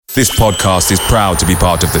This podcast is proud to be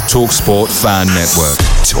part of the TalkSport Fan Network.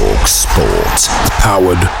 TalkSport.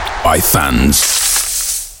 Powered by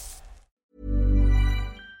fans.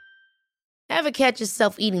 Ever catch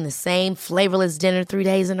yourself eating the same flavorless dinner 3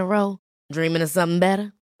 days in a row? Dreaming of something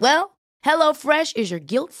better? Well, HelloFresh is your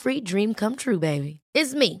guilt-free dream come true, baby.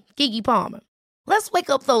 It's me, Keke Palmer. Let's wake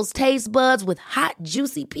up those taste buds with hot,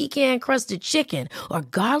 juicy pecan-crusted chicken or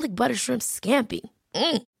garlic butter shrimp scampi.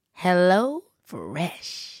 Hello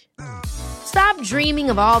Fresh. Stop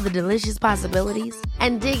dreaming of all the delicious possibilities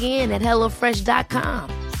and dig in at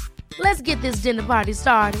HelloFresh.com. Let's get this dinner party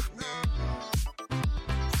started.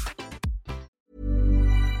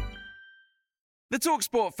 The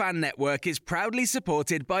TalkSport Fan Network is proudly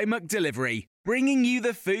supported by McDelivery, bringing you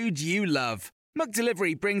the food you love.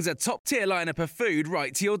 McDelivery brings a top-tier lineup of food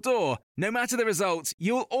right to your door. No matter the result,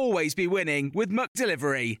 you'll always be winning with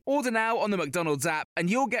McDelivery. Order now on the McDonald's app and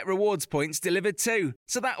you'll get rewards points delivered too.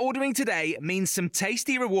 So that ordering today means some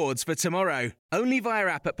tasty rewards for tomorrow. Only via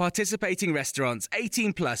app at participating restaurants.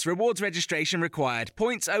 18 plus. Rewards registration required.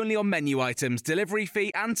 Points only on menu items. Delivery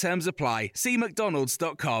fee and terms apply. See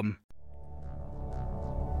mcdonalds.com.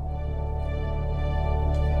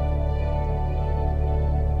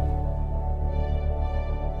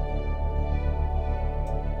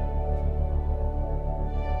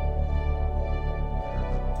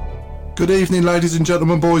 Good evening, ladies and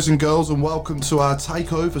gentlemen, boys and girls, and welcome to our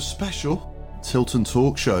Takeover Special Tilton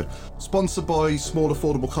Talk Show. Sponsored by Small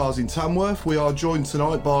Affordable Cars in Tamworth, we are joined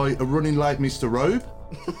tonight by a running late Mr. Robe.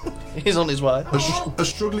 He's on his way. A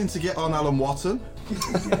struggling to get on Alan Watton.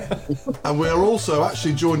 And we are also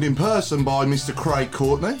actually joined in person by Mr. Craig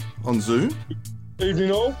Courtney on Zoom.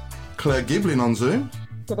 Evening all. Claire Giblin on Zoom.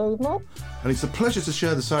 Good evening. And it's a pleasure to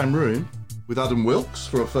share the same room with Adam Wilkes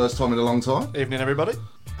for a first time in a long time. Evening, everybody.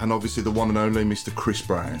 And obviously the one and only Mr. Chris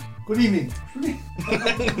Brown. Good evening.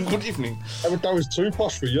 Good evening. That was too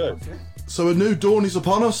posh for you. So a new dawn is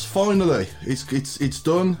upon us, finally. It's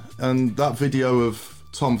done, and that video of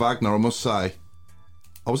Tom Wagner, I must say,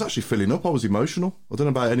 I was actually filling up, I was emotional. I don't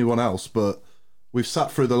know about anyone else, but we've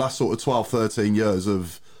sat through the last sort of 12, 13 years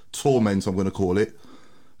of torment, I'm going to call it.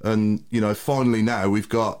 And, you know, finally now we've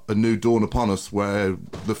got a new dawn upon us where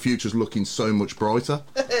the future's looking so much brighter.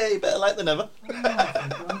 Hey, better late than never. For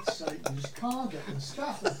God's sake, you just can't get the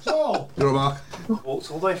staff at all. You're right, Mark? Walked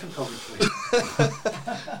all the way from Coventry.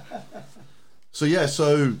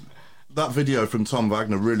 So that video from Tom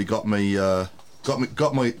Wagner really got me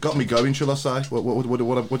going, shall I say?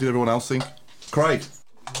 What did everyone else think? Craig,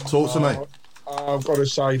 talk to me. I've got to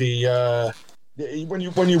say when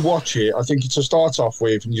you watch it, I think to start off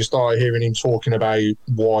with, and you start hearing him talking about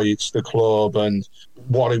why it's the club and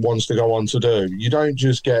what he wants to go on to do, you don't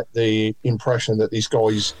just get the impression that this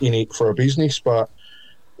guy's in it for a business, but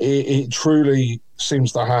it truly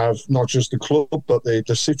seems to have not just the club but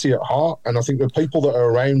the city at heart. And I think the people that are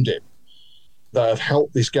around him that have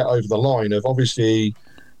helped this get over the line have obviously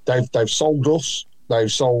they've sold us. They've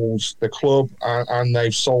sold the club and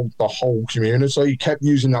they've sold the whole community. He kept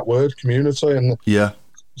using that word, community, and yeah,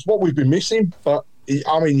 it's what we've been missing. But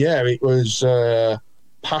it was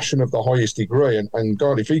passion of the highest degree. And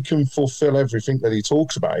God, if he can fulfil everything that he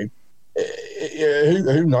talks about,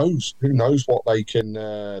 who knows? Who knows what they can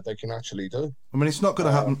actually do? I mean, it's not going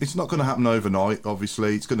to happen. It's not going to happen overnight.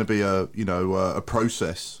 Obviously, it's going to be a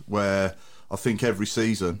process where I think every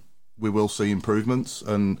season we will see improvements,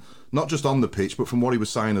 and not just on the pitch, but from what he was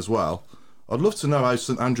saying as well. I'd love to know how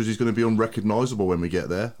St Andrews is going to be unrecognisable when we get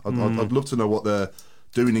there. I'd love to know what they're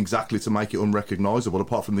doing exactly to make it unrecognisable,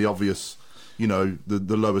 apart from the obvious,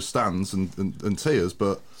 the lower stands and tiers.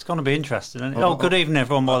 But it's going to be interesting, isn't it? Good evening,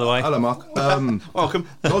 everyone, by the way. Hello, Mark. Welcome.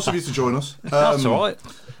 Nice of you to join us. That's all right.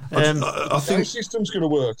 I think the system's going to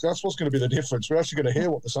work. That's what's going to be the difference. We're actually going to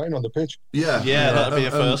hear what they're saying on the pitch. Yeah, that'd be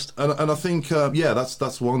a first. And I think,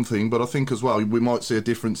 that's one thing. But I think as well, we might see a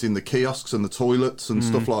difference in the kiosks and the toilets and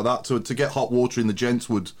stuff like that. To get hot water in the gents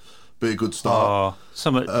would be a good start.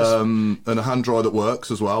 And a hand dryer that works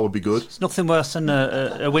as well would be good. It's nothing worse than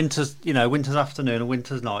a winter's afternoon, a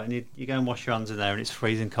winter's night, and you go and wash your hands in there, and it's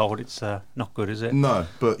freezing cold. It's not good, is it? No,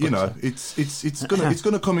 but it's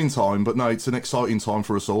gonna come in time. But no, it's an exciting time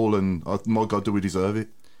for us all, and my God, do we deserve it?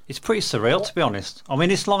 It's pretty surreal, to be honest. I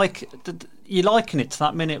mean, it's like you liken it to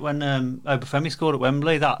that minute when Obafemi scored at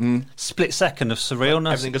Wembley. That split second of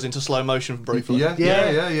surrealness. Everything goes into slow motion briefly.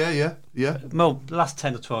 Yeah. Well, the last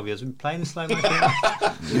 10 or 12 years we've been playing in slow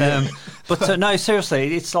motion. But no,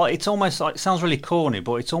 seriously, it's almost like, it sounds really corny,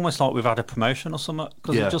 but it's almost like we've had a promotion or something,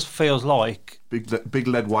 because it just feels like big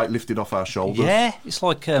lead weight lifted off our shoulders. Yeah, it's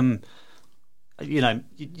like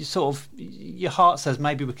you sort of your heart says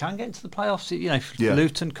maybe we can get into the playoffs.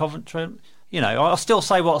 Luton, Coventry. I still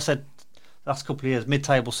say what I said last couple of years: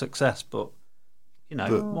 mid-table success, but.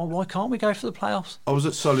 Why can't we go for the playoffs? I was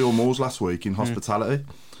at Solihull Moors last week in hospitality,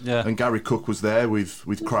 and Gary Cook was there with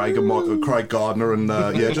Craig and Craig Gardner, and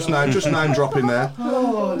just name dropping there.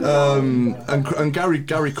 And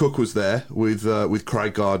Gary Cook was there with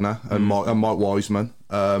Craig Gardner and Mike Wiseman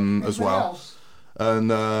as well.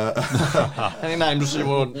 And any names you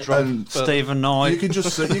want? Stephen Knight. You can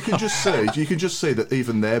just see that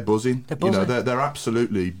even they're buzzing. They're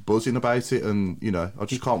absolutely buzzing about it, and I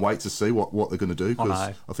just can't wait to see what they're going to do,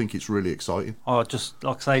 because I think it's really exciting. Just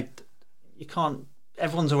like I say, you can't.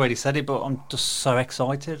 Everyone's already said it, but I'm just so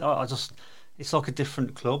excited. It's like a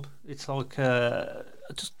different club. It's like I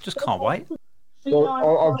just can't wait. So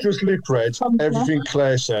I've just lip read everything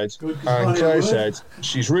Claire said, and Claire said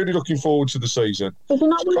she's really looking forward to the season. She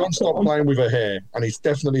can't stop playing with her hair, and it's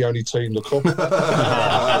definitely only Team Look Up. Is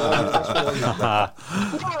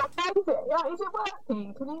it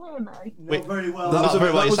working? Can you hear me? Wait, very well. That was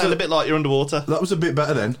very well. You sound a bit like you're underwater. That was a bit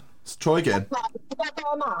better then. Let's try again. Is that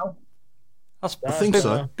better now? I think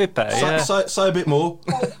so. A bit better, yeah. Say a bit more.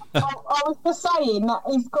 I was just saying that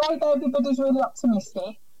it's great that everybody's really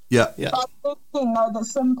optimistic. Yeah. But I think, though, that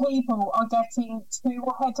some people are getting too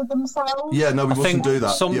ahead of themselves. Yeah, no, we mustn't do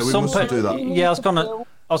that. We mustn't do that. Yeah, I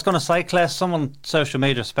was gonna say, Claire, some on social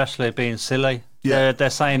media especially are being silly. Yeah. They're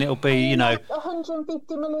saying it'll be,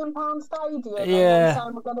 £150 million stadium. Yeah.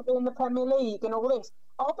 Saying we're going to be in the Premier League and all this.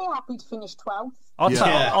 I'll be happy to finish 12th.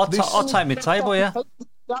 I'll take mid-table, yeah. To be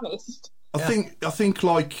honest. I think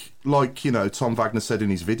like Tom Wagner said in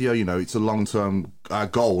his video, it's a long-term. Our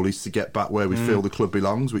goal is to get back where we feel the club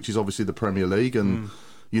belongs, which is obviously the Premier League, and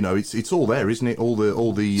it's all there, isn't it?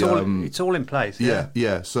 It's all in place.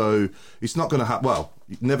 Yeah. So it's not going to happen. Well,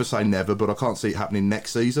 never say never, but I can't see it happening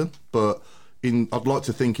next season. But I'd like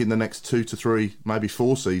to think in the next 2 to 3, maybe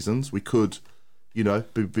 4 seasons, we could, be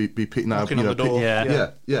pitting out. Knocking on the door.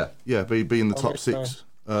 Be in the top 6.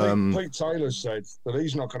 Pete Taylor said that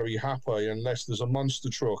he's not going to be happy unless there's a monster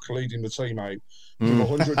truck leading the team out with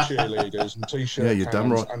 100 cheerleaders and t-shirt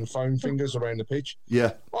hands and foam fingers around the pitch.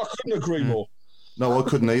 Yeah, I couldn't agree more. No, I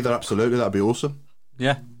couldn't either. Absolutely, that'd be awesome.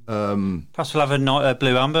 Yeah. Perhaps we'll have a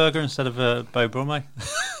blue hamburger instead of a Beau Brummie.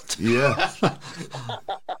 Yeah.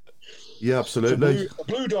 Yeah, absolutely. A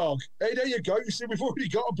blue dog. Hey, there you go. You see, we've already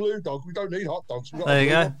got a blue dog. We don't need hot dogs. There you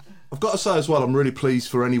go. I've got to say as well, I'm really pleased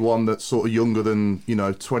for anyone that's sort of younger than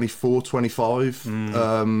 24, 25,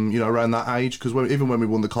 around that age. Because even when we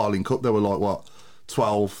won the Carling Cup, they were like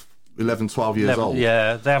 11, 12 years old.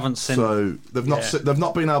 Yeah, they haven't seen. So they've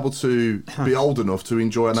not been able to be old enough to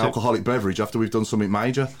enjoy an alcoholic beverage after we've done something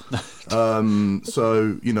major. I'm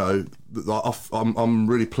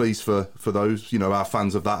really pleased for those our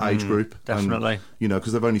fans of that age group. Definitely. And,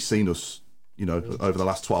 because they've only seen us over the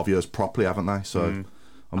last 12 years properly, haven't they? So.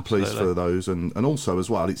 I'm pleased for those, and also as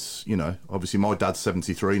well, it's obviously my dad's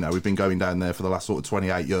 73 now. We've been going down there for the last sort of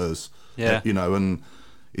 28 years. Yeah. And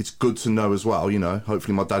it's good to know as well.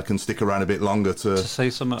 Hopefully my dad can stick around a bit longer to see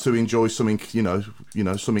something, to enjoy something.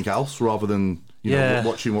 Something else rather than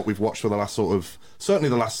watching what we've watched for the last certainly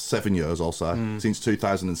the llast 7 years. I'll say since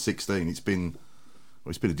 2016, it's been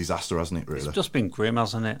a disaster, hasn't it? Really, it's just been grim,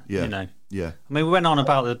 hasn't it? Yeah. I mean, we went on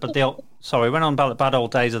about the bad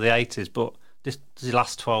old days of the 80s, but. The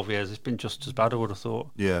last 12 years, it's been just as bad, I would have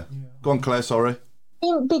thought. Yeah. Go on, Claire, sorry.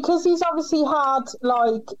 Because he's obviously had,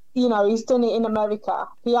 he's done it in America.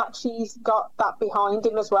 He actually's got that behind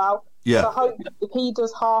him as well. Yeah. So hopefully if he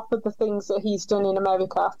does half of the things that he's done in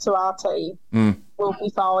America to our team, we'll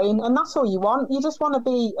be fine. And that's all you want. You just want to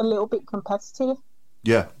be a little bit competitive.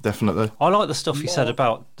 Yeah, definitely. I like the stuff he said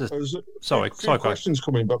about the... Sorry, questions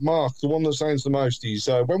coming, but Mark, the one that sounds the most is,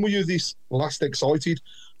 when were you this last excited?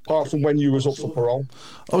 Apart from when you was up for parole.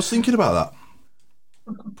 I was thinking about that.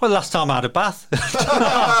 Well, the last time I had a bath.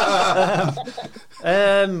 Or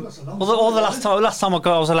the last time I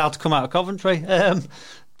was allowed to come out of Coventry.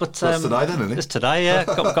 But that's today, then, isn't it? It's today, yeah.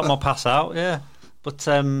 got my pass out, yeah. But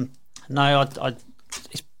no,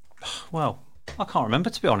 I can't remember,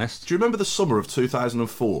 to be honest. Do you remember the summer of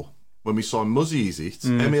 2004? When we signed Muzzy Izzet,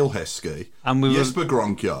 Emil Heskey, and Jesper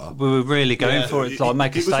Gronkjaer. We were really going for it,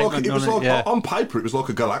 make a statement. On paper, it was like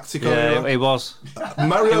a Galactica. Yeah, it was.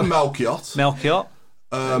 Mario Melchiot.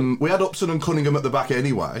 We had Upson and Cunningham at the back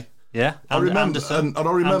anyway. Yeah, I remember, and I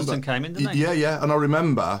remember Anderson came in, didn't he? Yeah, and I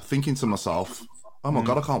remember thinking to myself, "Oh my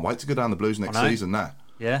God, I can't wait to go down the Blues next season now."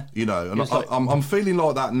 Yeah. You know, and Like, I'm feeling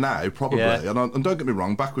like that now, probably. Yeah. And don't get me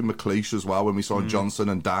wrong, back with McLeish as well, when we signed Johnson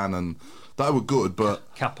and Dan, and they were good, but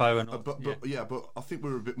Capo and but I think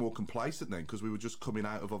we were a bit more complacent then, because we were just coming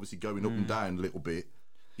out of obviously going up and down a little bit,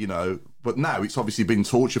 you know. But now it's obviously been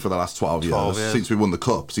torture for the last 12 years since we won the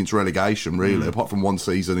cup, since relegation, really, apart from one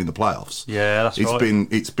season in the playoffs. Yeah, that's right.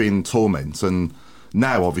 It's been torment, and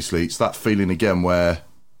now obviously it's that feeling again where,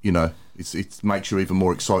 you know, it makes you even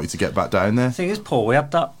more excited to get back down there. The thing is, Paul, we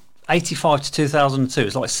had that 85 to 2002.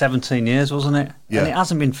 It's like 17 years, wasn't it? Yeah. And it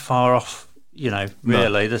hasn't been far off, you know,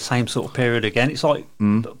 really, the same sort of period again. It's like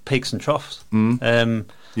peaks and troughs.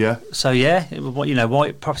 Yeah. So, yeah, you know,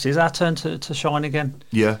 why perhaps it is our turn to shine again.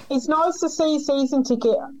 Yeah. It's nice to see season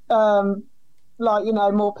ticket, like, you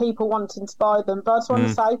know, more people wanting to buy them. But I just want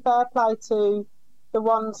to say fair play to the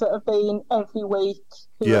ones that have been every week,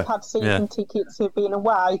 who have had season tickets, who've been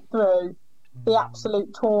away through the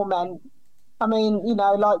absolute torment. I mean, you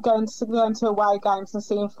know, like going to away games and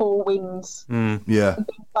seeing 4 wins, Yeah, and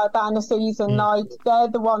things like that in a season. Like, they're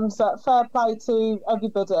the ones that, fair play to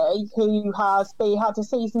everybody who has had a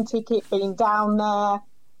season ticket, been down there.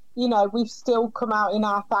 You know, we've still come out in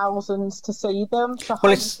our thousands to see them. So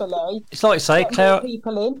Well, hopefully, it's like you say, get Claire. more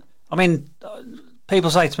people in. I mean, people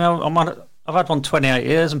say to me, I've had one 28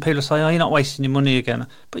 years, and people say, oh, you're not wasting your money again.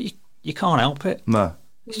 But you can't help it. no.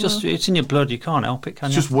 It's just, it's in your blood. You can't help it, can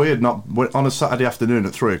It's you? just weird not on a Saturday afternoon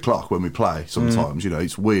at 3 o'clock when we play. Sometimes, you know,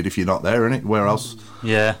 it's weird if you're not there, isn't it? Where else?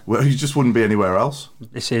 Yeah. Well, you just wouldn't be anywhere else.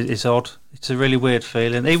 It's odd. It's a really weird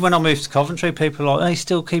feeling. Even when I moved to Coventry, people are like, "Hey,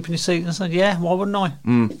 still keeping your seat?" And I said, "Yeah, why wouldn't I?"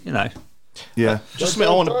 You know. Yeah. Just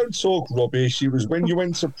Don't talk rubbish. It was when you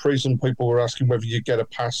went to prison, people were asking whether you'd get a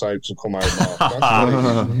pass out to come out, Mark. That's what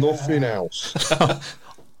it is, nothing else.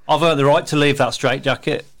 I've earned the right to leave that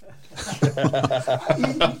straitjacket.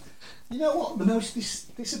 You know what? The most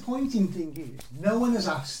disappointing thing is no one has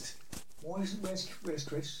asked, where's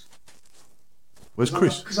Chris? Where's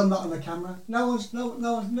Chris? Because I'm not on the camera. No one's not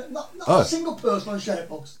a single person on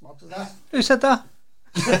Shoutbox has asked. Who said that?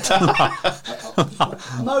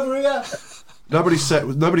 I'm over here. Nobody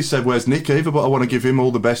said where's Nick either, but I want to give him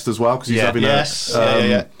all the best as well, because he's having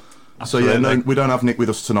So yeah, no, we don't have Nick with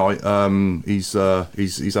us tonight. He's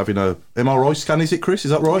having a MRI scan. Is it, Chris?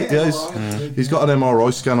 Is that right? Yeah, he's got an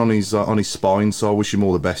MRI scan on his spine. So I wish him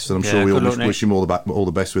all the best, and I'm sure we all wish him all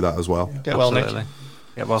the best with that as well. Get well, Nick.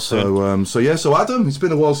 Get well soon. So Adam, it's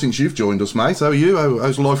been a while since you've joined us, mate. How are you?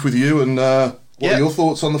 How's life with you? And what are your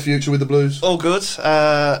thoughts on the future with the Blues? All good.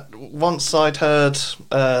 Once I'd heard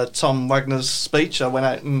Tom Wagner's speech, I went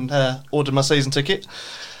out and ordered my season ticket.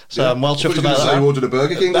 So I'm well chuffed about that. You ordered a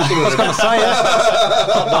Burger King or something? I was going to say,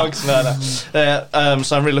 hot dogs,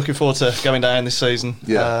 so I'm really looking forward to going down this season.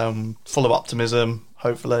 Yeah. Full of optimism,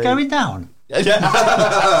 hopefully. Going down? Yeah.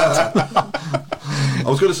 I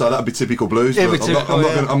was going to say that'd be typical Blues, but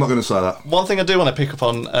I'm not going to say that. One thing I do want to pick up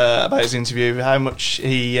on about his interview, how much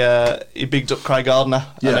he bigged up Craig Gardner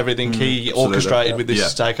and everything he orchestrated with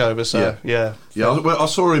this takeover. So I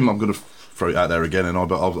saw him. I'm going to throw it out there again, and I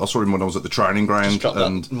saw him when I was at the training ground. Just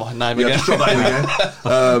and my name again. Just drop that in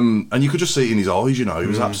again. And you could just see it in his eyes. You know, he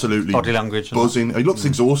was absolutely body language, buzzing. He looked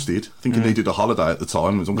exhausted. I think he needed a holiday at the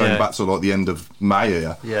time. I'm going back to like the end of May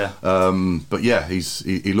here. Yeah. But yeah,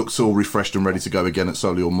 he looks all refreshed and ready to go again at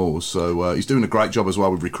Solihull Moors. So he's doing a great job as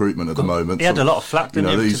well with recruitment at the moment. He had a lot of flack,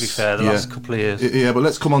 didn't he? To be fair, the last couple of years. Yeah, but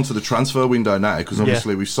let's come on to the transfer window now, because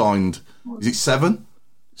obviously we've signed. Is it 7?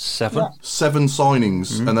 7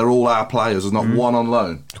 signings, and they're all our players. There's not one on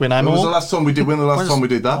loan. Can we name them all? When was the last time we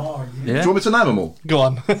did that? Oh, Do you want me to name them all? Go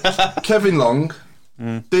on. Kevin Long,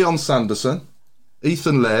 Dion Sanderson,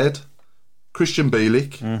 Ethan Laird, Christian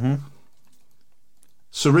Bielik,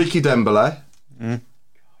 Sariki Dembele.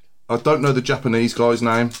 I don't know the Japanese guy's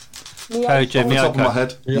name. Koji Off the top of my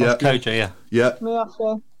head. Koji, Yeah.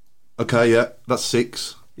 Miyoshi. Okay, yeah. That's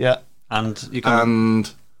 6. Yeah.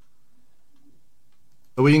 And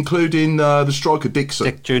are we including the striker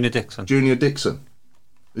Dixon? Junior Dixon. Junior Dixon.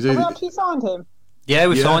 Is Have we actually signed him? Yeah,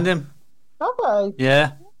 we signed him. Okay.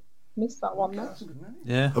 Yeah. Missed that one though.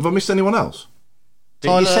 Yeah. Have I missed anyone else?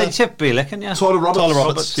 You said Bielik, didn't you? Tyler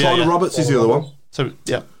Roberts. Tyler Roberts is the other one. So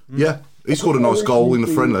Yeah, he scored a nice goal in the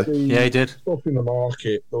friendly. Yeah, he did. Stuff in the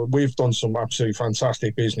market. We've done some absolutely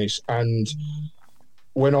fantastic business, and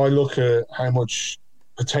when I look at how much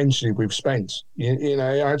potentially we've spent, you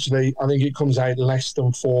know, actually, I think it comes out less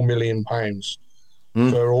than £4 million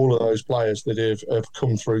for all of those players that have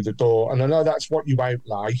come through the door. And I know that's what you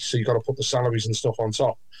outlay, so you've got to put the salaries and stuff on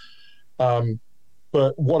top.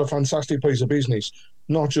 But what a fantastic piece of business,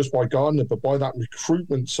 not just by Gardner, but by that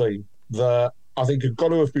recruitment team that I think have got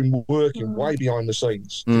to have been working way behind the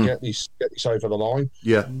scenes to get this over the line.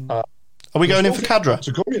 Yeah. Are we going in for Cadra?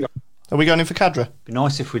 Are we going in for Cadra? Be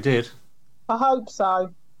nice if we did. I hope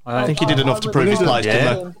so. I think he did enough to prove his place,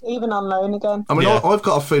 didn't he? Even on loan again. I mean, I've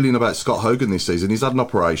got a feeling about Scott Hogan this season. He's had an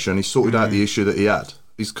operation. He sorted out the issue that he had.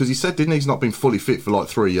 Because he said, didn't he, he's not been fully fit for like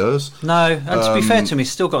 3 years. No, and to be fair to him,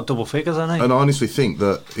 he's still got double figures, hasn't he? And I honestly think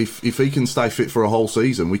that if he can stay fit for a whole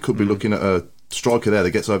season, we could be looking at a striker there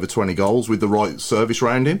that gets over 20 goals with the right service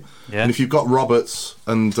round him. Yeah. And if you've got Roberts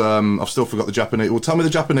and I've still forgot the Japanese. Well, tell me the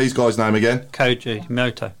Japanese guy's name again. Koji.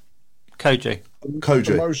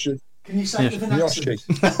 Can you say it with an accent?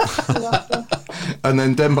 And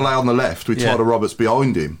then Dembele on the left with Tyler Roberts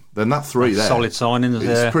behind him. Then that three there, solid signing.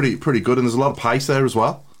 It's pretty good, and there's a lot of pace there as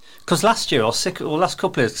well. Because last year, last couple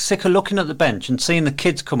of years, sick of looking at the bench and seeing the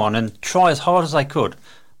kids come on and try as hard as they could,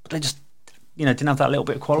 but they just, didn't have that little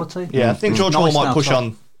bit of quality. Yeah, I think George Hall might push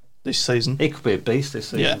on this season. He could be a beast this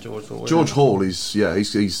season. Yeah. George Hall is,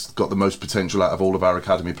 he's got the most potential out of all of our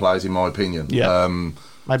academy players, in my opinion. Yeah.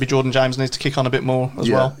 Maybe Jordan James needs to kick on a bit more as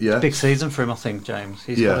well. Yeah. Big season for him, I think, James.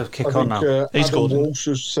 He's got to kick on now. Adam Walsh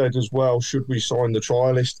has said as well, should we sign the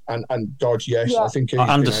trialist? And Dodge, yes. Yeah. I think he's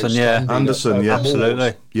Anderson, Anderson,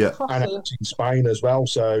 absolutely. Yeah. And it's in Spain as well.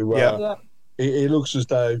 So it looks as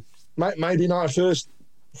though maybe not a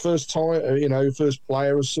first time, first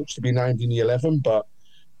player as such to be named in the 11, but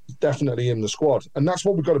definitely in the squad, and that's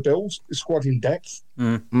what we've got to build, the squad in depth.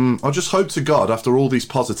 I just hope to God after all this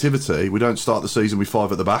positivity we don't start the season with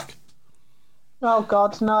 5 at the back. Oh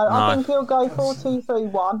God, no. I think he'll go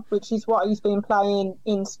 4-2-3-1, which is what he's been playing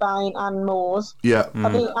in Spain and Moors. Yeah.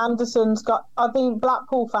 I think I think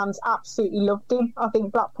Blackpool fans absolutely loved him. I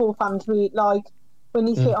think Blackpool fans really, like, when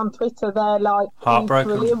he's hit on Twitter, they're like, heartbroken.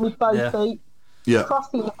 He's brilliant with both feet. Yeah.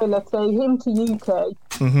 Crossing ability, him to UK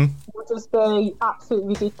would just be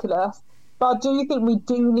absolutely ridiculous. But I do think we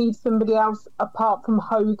do need somebody else apart from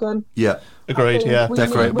Hogan. Yeah, agreed. Yeah,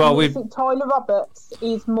 definitely. Tyler Roberts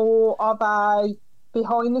is more of a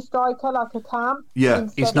behind the striker, like a cam. Yeah,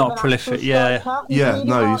 he's not prolific. Yeah, really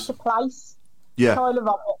hard to place. Yeah, Tyler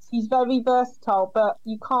Roberts. He's very versatile, but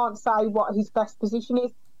you can't say what his best position is.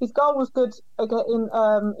 His goal was good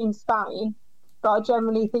in Spain. But I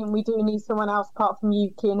generally think we do need someone else apart from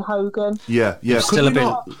Yuki and Hogan. Yeah. Still a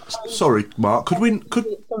bit. Sorry, Mark.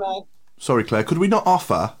 Sorry, Claire. Could we not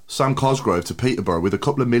offer Sam Cosgrove to Peterborough with a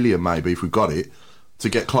couple of million, maybe, if we've got it, to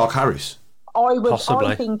get Clark Harris? Possibly.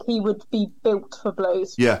 I think he would be built for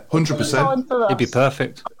Blues. Yeah, 100%. He'd be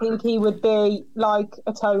perfect. I think he would be like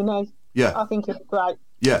a Tony. Yeah. I think he'd be great.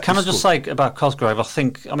 Yeah. Can I just say about Cosgrove?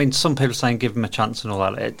 I mean, some people are saying give him a chance and all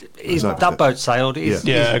that. That boat sailed. He's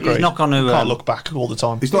not going to. Can't look back all the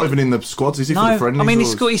time. He's not even in the squads, is he? No, for the friendlies? I mean,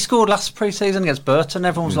 he scored last pre-season against Burton.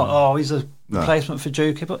 Everyone's like, "Oh, he's a replacement for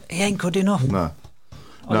Dukey," but he ain't good enough. No.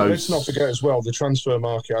 Let's not forget as well, the transfer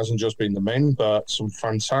market hasn't just been the men, but some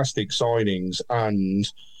fantastic signings and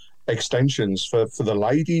extensions for the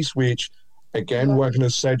ladies. Which, again, Wagner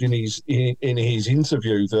said in his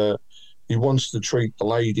interview that he wants to treat the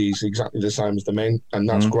ladies exactly the same as the men, and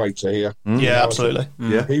that's great to hear. Yeah, absolutely.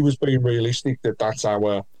 Yeah, he was being realistic that's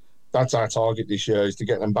our target this year, is to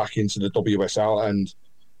get them back into the WSL. And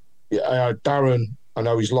Darren, I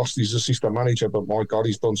know he's lost his assistant manager, but my God,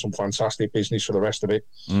 he's done some fantastic business for the rest of it.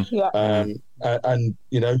 Yeah. And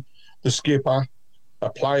the skipper, a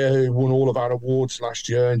player who won all of our awards last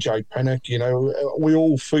year, and Jade Pennock, we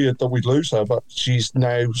all feared that we'd lose her, but she's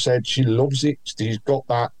now said she loves it. She's got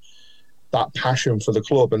that passion for the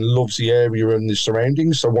club and loves the area and the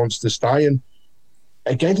surroundings, so wants to stay. And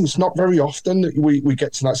again, it's not very often that we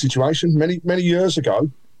get to that situation. Many years ago,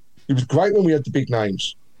 it was great when we had the big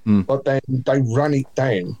names, but then they ran it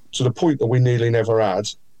down to the point that we nearly never had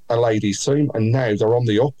a ladies team, and now they're on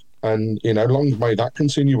the up. And long may that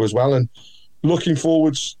continue as well. And looking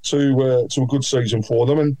forwards to a good season for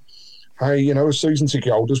them. And hey, as season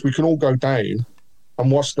ticket holders, we can all go down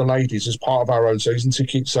and watch the ladies as part of our own season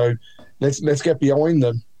ticket. So let's get behind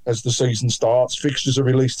them as the season starts. Fixtures are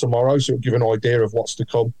released tomorrow, so it'll give an idea of what's to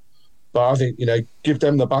come. But I think, give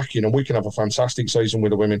them the backing and we can have a fantastic season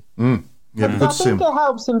with the women. Yeah, I think it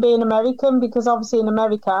helps in being American, because obviously in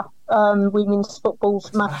America, women's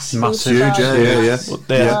football's massive. Huge, yeah. Well,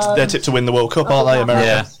 they're tipped to win the World Cup, aren't they,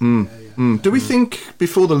 America? Yeah. Do we think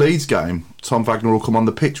before the Leeds game, Tom Wagner will come on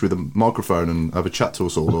the pitch with a microphone and have a chat to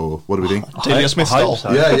us all, or what do we think? Delia Smith style.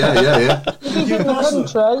 So. Yeah. He's in the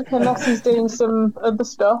country, unless he's doing some other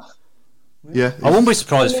stuff. Yeah. I wouldn't be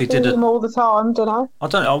surprised if he did it all the time, don't I? I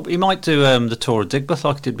don't know. He might do the tour of Digbeth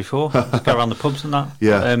like he did before. Just go around the pubs and that.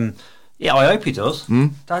 Yeah. Yeah, I hope he does.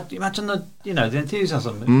 Dad, imagine the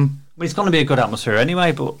enthusiasm. it's going to be a good atmosphere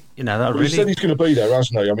anyway, but, you know, that He said he's going to be there,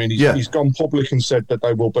 hasn't he? I mean, he's gone public and said that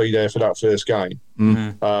they will be there for that first game.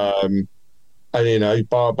 And, you know,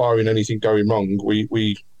 barring anything going wrong,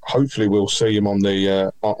 we hopefully will see him on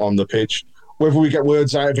the pitch. Whether we get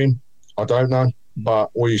words out of him, I don't know,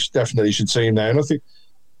 but we definitely should see him there. And I think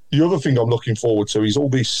the other thing I'm looking forward to is all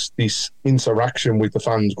this interaction with the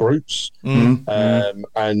fans groups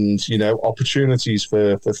and, you know, opportunities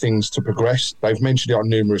for things to progress. They've mentioned it on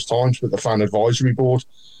numerous times, but the fan advisory board,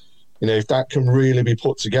 you know, if that can really be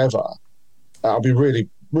put together, that'll be really,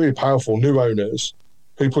 really powerful. New owners,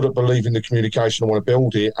 people that believe in the communication and want to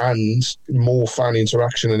build it, and more fan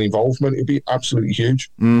interaction and involvement, it'd be absolutely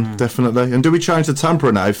huge. Definitely. And do we change the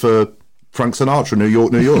Tampere now for Frank Sinatra, New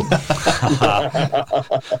York, New York?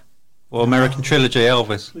 Or American Trilogy,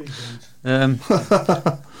 Elvis.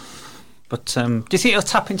 But do you think he'll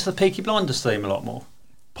tap into the Peaky Blinders theme a lot more?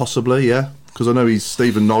 Possibly, yeah. Because I know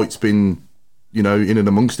Stephen Knight's been, you know, in and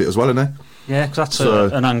amongst it as well, isn't he? Yeah, because that's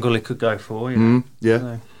an angle he could go for. You know? Yeah.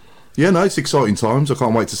 So. Yeah, no, it's exciting times. I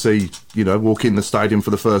can't wait to see, you know, walk in the stadium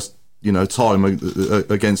for the first, you know, time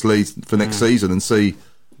against Leeds for next season and see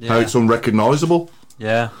how it's unrecognisable.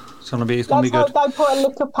 Yeah, it's gonna be good. They put a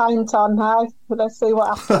lick of paint on, hey? Let's see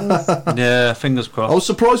what happens. Yeah, fingers crossed. I was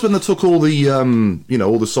surprised when they took all the, you know,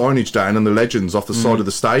 all the signage down and the legends off the side of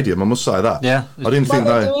the stadium. I must say that. Yeah, I didn't think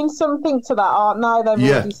they're doing something to that, aren't they? They've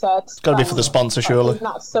already said it's got to be for the sponsor, surely.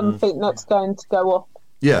 That's something that's going to go up.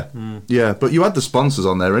 Yeah, yeah, but you had the sponsors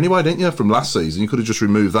on there anyway, didn't you, from last season? You could have just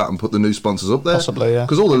removed that and put the new sponsors up there. Possibly, yeah.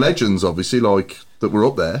 Because all the legends, obviously, like, that were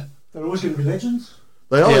up there. They're always going to be legends.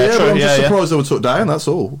 They are, true, but I'm just surprised they were took down, that's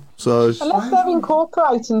all. So unless they're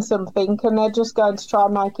incorporating something and they're just going to try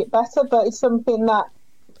and make it better, but it's something that,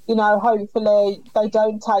 you know, hopefully they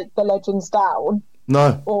don't take the legends down.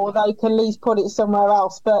 No. Or they can at least put it somewhere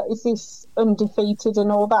else. But it's this undefeated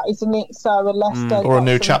and all that, isn't it? So unless they or a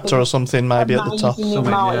new chapter or something maybe at the top.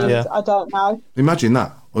 I don't know. Imagine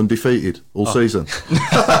that, undefeated all season.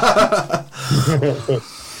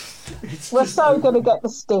 We're so going to get the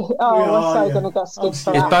stick. We're so going to get stick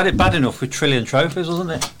for that. It's bad enough with trillion trophies,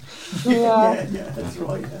 wasn't it? Yeah, that's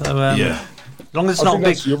right. So, as long as it's not big.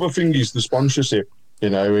 That's the other thing is the sponsorship. You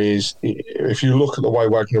know, is if you look at the way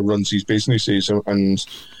Wagner runs his businesses, and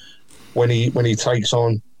when he takes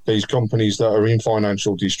on these companies that are in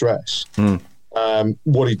financial distress,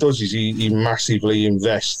 what he does is he massively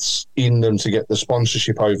invests in them to get the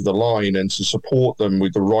sponsorship over the line and to support them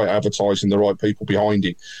with the right advertising, the right people behind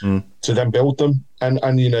it, to then build them.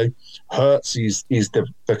 And you know, Hertz is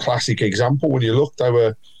the classic example. When you look, they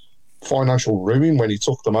were financial ruin when he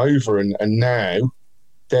took them over, and now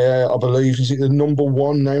they're, I believe, is it the number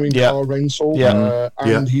one now in car rental?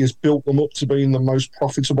 And he has built them up to being the most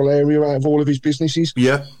profitable area out of all of his businesses.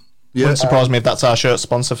 Yeah. Wouldn't surprise me if that's our shirt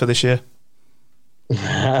sponsor for this year.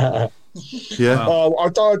 Yeah.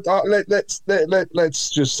 Let's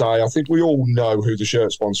just say I think we all know who the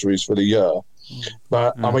shirt sponsor is for the year.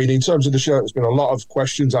 But I mean, in terms of the shirt, there's been a lot of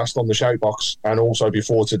questions asked on the shout box and also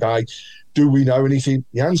before today. Do we know anything?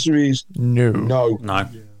 The answer is no.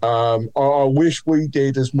 I wish we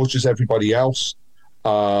did as much as everybody else.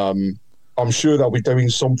 I'm sure they'll be doing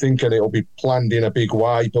something and it'll be planned in a big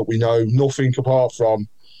way, but we know nothing apart from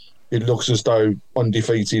it looks as though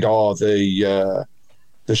Undefeated are the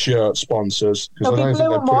shirt sponsors, because I don't think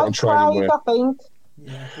they put it on training wear. I think.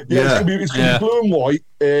 It's going to be blue and white.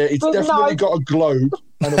 It's definitely got a globe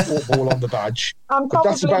and a football on the badge. But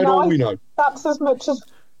that's about all we know. That's as much as.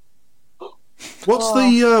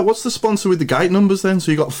 What's the sponsor with the gate numbers then?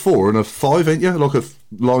 So you got 4 and a 5, ain't you? Like a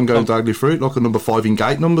line going diagonally through it, like a number 5 in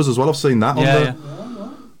gate numbers as well. I've seen that on there.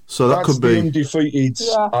 So that could be Undefeated.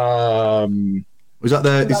 Is that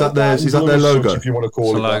their logo? If you want to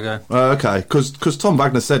call it logo. Okay, because Tom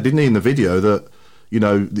Wagner said, didn't he, in the video that, you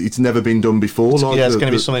know, it's never been done before. It's going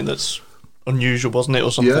to be something that's unusual, wasn't it,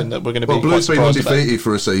 or something that we're going to be. Well, Blue's been undefeated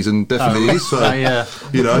for a season, definitely is. So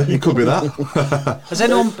you know, it could be that. Has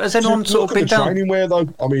anyone sort of been down? Training wear though?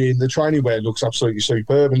 I mean, the training wear looks absolutely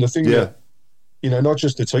superb, and the thing that, you know, not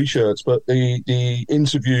just the t-shirts, but the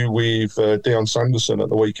interview with Deion Sanderson at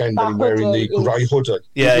the weekend when wearing the grey hoodie.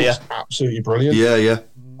 Absolutely brilliant. You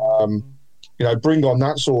know, bring on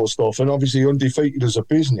that sort of stuff, and obviously Undefeated as a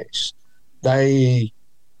business, they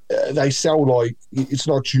sell, like, it's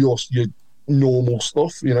not just your normal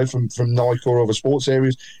stuff, you know, from Nike or other sports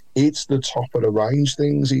areas. It's the top of the range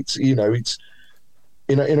things. It's, you know, it's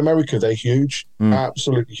in America they're huge,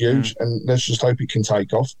 absolutely huge, and let's just hope it can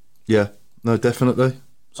take off. Yeah. No, definitely.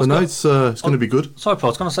 So no, it's going to be good. Sorry, Paul,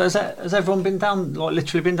 I was going to say, has everyone been down, like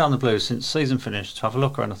literally been down the Blues since season finished to have a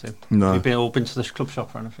look or anything? No. Have you all been to the club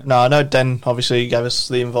shop or anything? No, I know Den obviously gave us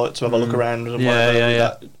the invite to have a look around. And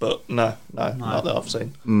Yeah. But no, not that I've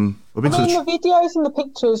seen. I've been to the videos and the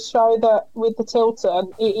pictures show that with the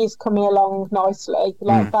Tilton, it is coming along nicely.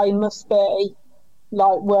 Like they must be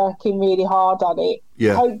like working really hard on it.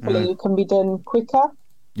 Yeah. Hopefully, it can be done quicker.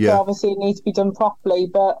 Yeah. So obviously, it needs to be done properly.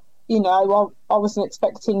 But you know, I wasn't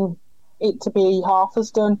expecting it to be half as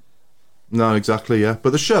done. No, exactly, yeah.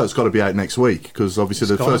 But the shirt's got to be out next week because obviously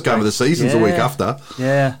the first game of the season's a week after.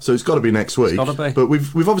 Yeah. So it's got to be next week. It's got to be. But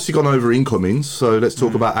we've obviously gone over incomings, so let's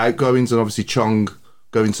talk about outgoings and obviously Chong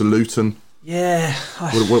going to Luton. Yeah.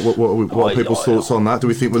 What are people's thoughts on that? Do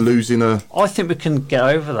we think we're losing a... I think we can get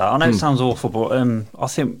over that. I know it sounds awful, but I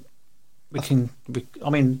think we can... I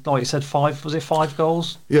mean, like you said, 5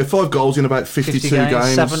 goals? Yeah, 5 goals in about 52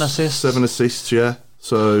 games. 7 assists. 7 assists, yeah.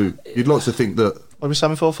 So you'd like to think that... What were we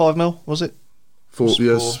saying before, 5 mil, was it? 4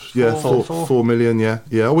 million, yeah.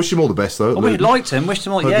 I wish him all the best, though. We liked him, wished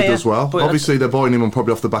him all... Hope he does well. But obviously, they're buying him on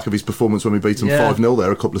probably off the back of his performance when we beat him 5-0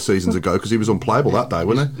 there a couple of seasons ago because he was unplayable that day,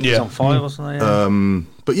 wasn't he? He was on fire, wasn't he? Yeah.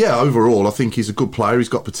 But yeah, overall, I think he's a good player. He's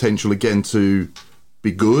got potential again to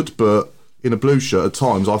be good, but in a blue shirt at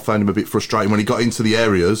times, I found him a bit frustrating when he got into the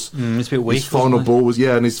areas. He's a bit weak. His final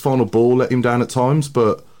ball let him down at times,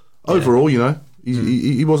 but overall, you know,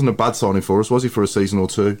 he wasn't a bad signing for us, was he, for a season or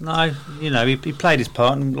two? No, you know, he played his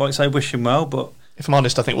part, and like I say, wish him well, but... If I'm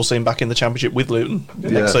honest, I think we'll see him back in the Championship with Luton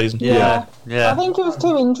next season. Yeah. I think he was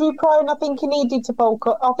too injury prone. I think he needed to bulk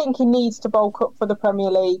up. I think he needs to bulk up for the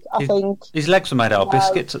Premier League. I think his legs were made out of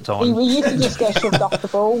biscuits at times. He used to just get shoved off the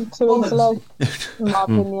ball too easily, in my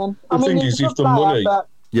opinion. The thing is, if the money,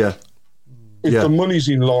 the money's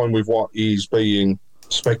in line with what is being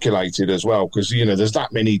speculated as well, because you know there's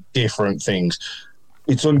that many different things.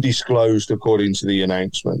 It's undisclosed according to the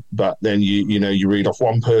announcement, but then you read off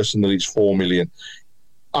one person that it's 4 million.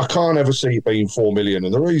 I can't ever see it being 4 million,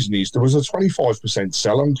 and the reason is there was a 25%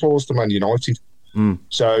 sell-on clause to Man United.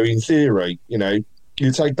 So in theory, you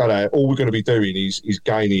take that out, all we're going to be doing is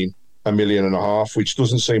gaining $1.5 million, which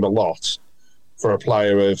doesn't seem a lot for a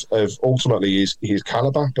player of ultimately his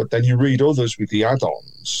calibre. But then you read others with the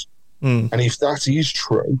add-ons, and if that is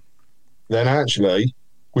true, then actually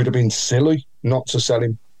we'd have been silly not to sell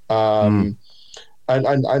him. And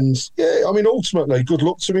yeah, I mean, ultimately, good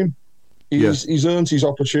luck to him. He's earned his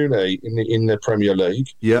opportunity in the Premier League.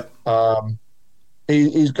 Yeah.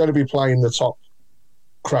 He's going to be playing the top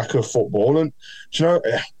crack of football. And, do you know,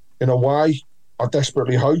 in a way, I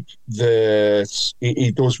desperately hope that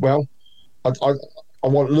he does well. I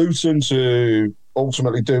want Luton to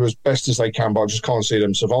ultimately do as best as they can, but I just can't see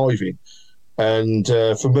them surviving. And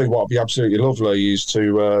for me, what would be absolutely lovely is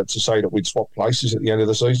to say that we'd swap places at the end of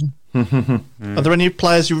the season. Are there any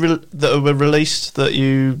players that were released that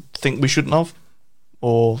you think we shouldn't have?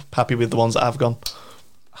 Or happy with the ones that have gone?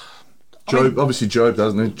 Obviously Job,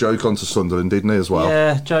 hasn't he? Job gone to Sunderland, didn't he, as well?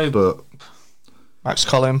 Yeah, Job. But Max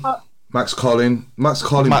Collins. Max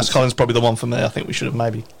Collins probably the one for me. I think we should have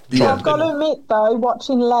maybe. I've got to admit though,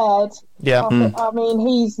 watching Laird, I mean,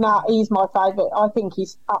 he's my favourite. I think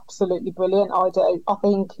he's absolutely brilliant. I do. I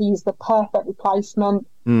think he's the perfect replacement.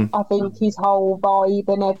 I think his whole vibe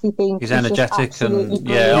and everything. He's energetic and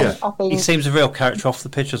I think he seems a real character off the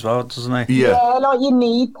pitch as well, doesn't he? Yeah, like you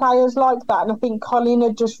need players like that, and I think Colin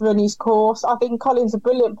had just run his course. I think Colin's a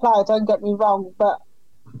brilliant player. Don't get me wrong, but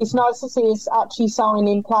it's nice to see us actually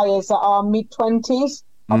signing players that are mid-20s.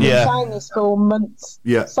 I've been saying this for months.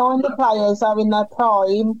 Sign the players that are in their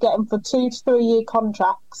prime, get them for 2 to 3 year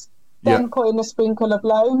contracts, then put in a sprinkle of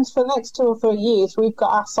loans. For the next 2 or 3 years, we've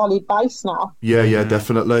got our solid base now. Yeah,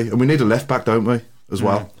 definitely. And we need a left-back, don't we, as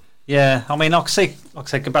well? Yeah, I mean, like I say,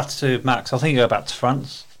 go back to Max. I think go back to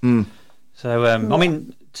France. So, I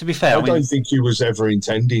mean, to be fair... I don't think he was ever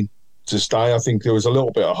intending to stay. I think there was a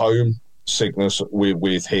little bit of home sickness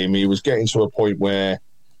with him. He was getting to a point where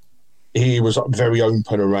he was very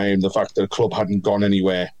open around the fact that the club hadn't gone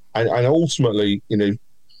anywhere, and ultimately,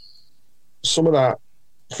 some of that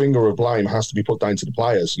finger of blame has to be put down to the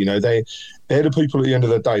players. They're the people at the end of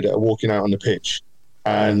the day that are walking out on the pitch,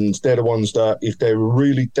 and they're the ones that, if they were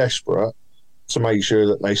really desperate to make sure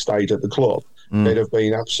that they stayed at the club, they'd have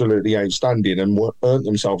been absolutely outstanding and earned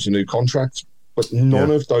themselves a new contract. But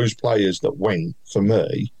none of those players that went, for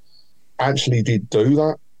me, actually did do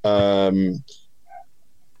that.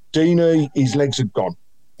 Deeney, his legs had gone.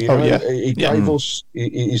 He gave us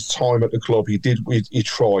his time at the club. He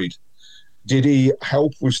tried. Did he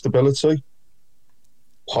help with stability?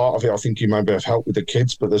 part of it, I think he maybe have helped with the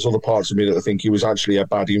kids, but there's other parts of me that I think he was actually a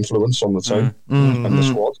bad influence on the team and the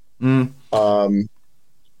squad.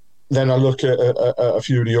 Then I look at a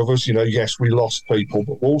few of the others. Yes, we lost people,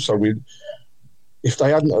 but also if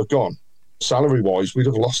they hadn't have gone, salary-wise, we'd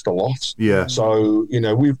have lost a lot. Yeah. So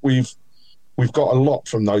we've got a lot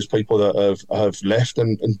from those people that have left,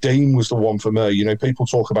 and Dean was the one for me. People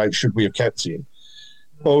talk about should we have kept him.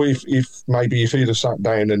 Well, if he'd have sat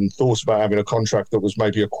down and thought about having a contract that was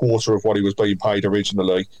maybe a quarter of what he was being paid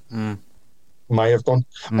originally, may have done.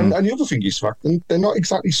 And the other thing is, they're not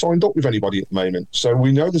exactly signed up with anybody at the moment. So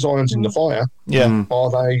we know there's irons in the fire. Yeah.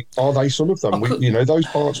 Are they some of them? Those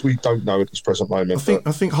parts we don't know at this present moment.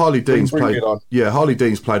 I think Harley Dean's played. Yeah, Harley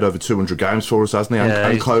Dean's played over 200 games for us, hasn't he?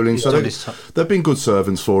 And Colin. So they've been good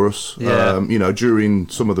servants for us. Yeah. During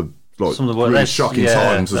some of the really shocking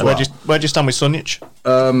times as well. Where do you stand with Sunjic?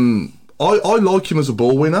 I like him as a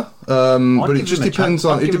ball winner, but it just depends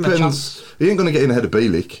on. It depends. He ain't going to get in ahead of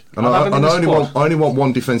Bielik, and I only want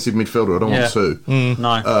one defensive midfielder. I don't want two.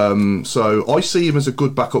 No. So I see him as a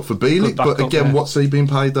good backup for Bielik, but again, what's he been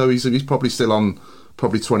paid though? He's probably still on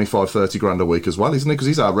 25-30 grand a week as well, isn't he? Because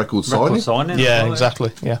he's our record signing. Yeah,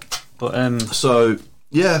 exactly. Yeah. But so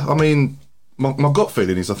yeah, I mean, my gut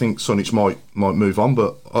feeling is I think Sunjic might move on,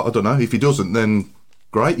 but I don't know. If he doesn't, then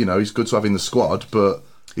great. He's good to have in the squad, but.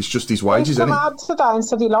 It's just his wages, isn't it? He's come out today and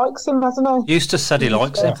said he likes him, hasn't he? Used to said he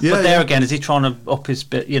likes him. Yeah, but there again, is he trying to up his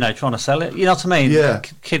bit, trying to sell it? You know what I mean? Yeah.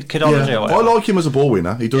 Kidology or whatever. I like him as a ball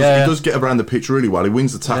winner. He does get around the pitch really well. He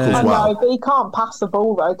wins the tackles well. No, but he can't pass the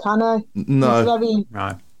ball though, can he? No.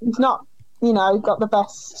 He's not, got the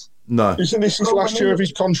best... No. Isn't this his last year of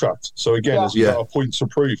his contract? So again, has he got a point to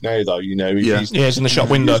prove now though? He's in the shop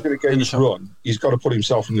window. He's going to get his run. He's got to put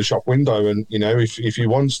himself in the shop window, and if he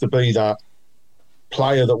wants to be that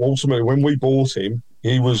player that ultimately, when we bought him,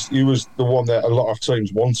 he was the one that a lot of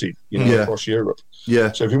teams wanted, across Europe.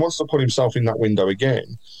 Yeah. So if he wants to put himself in that window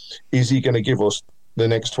again, is he going to give us the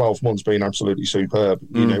next 12 months being absolutely superb?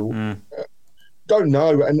 Don't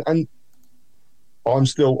know, and I'm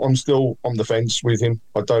still on the fence with him.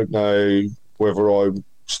 I don't know whether I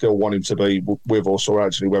still want him to be with us or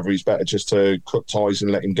actually whether he's better just to cut ties and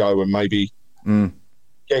let him go and maybe.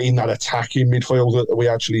 Getting that attacking midfield that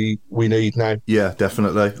we need now. Yeah,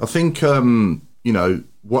 definitely. I think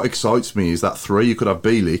what excites me is that three. You could have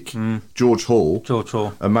Bielik, George Hall,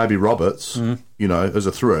 and maybe Roberts. As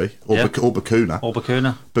a three, or Bacuna.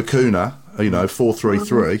 Bacuna.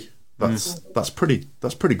 4-3-3. That's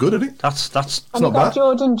pretty good, isn't it? That's and not bad.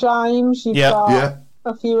 Jordan James. You've got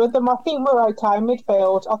a few of them. I think we're okay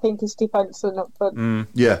midfield. I think it's defence and up front.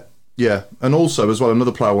 Yeah, and also as well,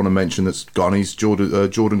 another player I want to mention that's gone is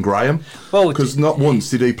Jordan Graham. Well, because not once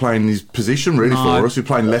did he play in his position really for us. He was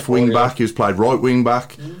playing left wing back. He's played right wing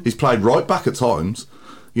back. He's played right back at times.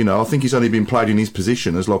 I think he's only been played in his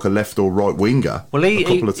position as like a left or right winger. Well, a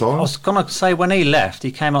couple of times. I was going to say when he left,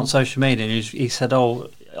 he came on social media and he said,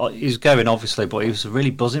 he's going obviously, but he was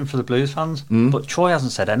really buzzing for the Blues fans. But Troy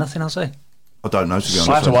hasn't said anything, has he? I don't know, to be honest.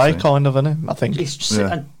 Slight away, kind of, isn't he? I think he's just,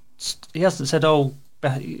 he hasn't said,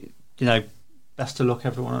 best of luck,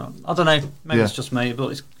 everyone. I don't know. Maybe it's just me, but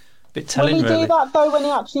it's a bit telling. Will he do that though when he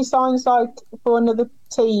actually signs for another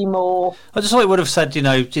team, or? I just thought he would have said,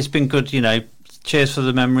 it's been good. Cheers for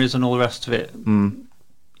the memories and all the rest of it.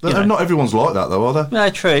 Not everyone's like that though, are they? Yeah,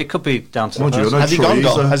 true. It could be down to the person. Has he gone?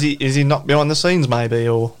 Is he not behind the scenes maybe,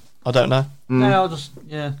 or I don't know. No,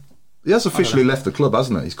 He has officially left the club,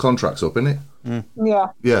 hasn't he? His contract's up, isn't it? Yeah.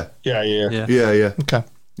 Yeah. Okay.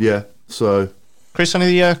 Yeah. So. Chris,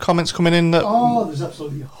 any comments coming in? There's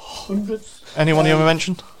absolutely hundreds. Anyone you ever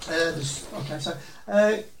mentioned?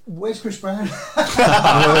 Where's Chris Brown? I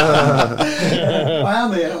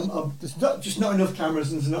am here. There's just not enough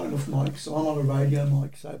cameras and there's not enough mics, so I'm on a radio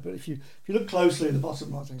mic. So, but if you look closely at the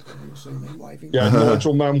bottom, I think you'll see me waving. Yeah,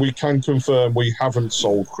 Nigel, man, we can confirm we haven't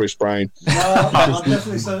sold Chris Brown. No, I'm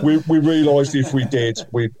definitely so. We realised if we did,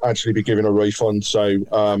 we'd actually be giving a refund. So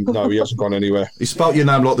no, he hasn't gone anywhere. He spelt your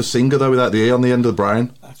name like the singer though, without the E on the end of the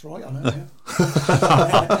Brown. That's right, I know.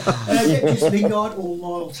 Just Lingard or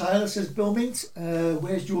Lyle Taylor says Bill Mint.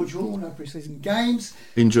 Where's George Hall? No pre-season games.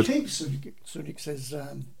 Injured. Sudik says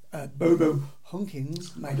Bobo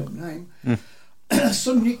Hunkins, made up name.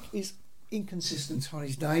 Sunjic is inconsistent on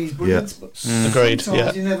his days, brilliant, but agreed.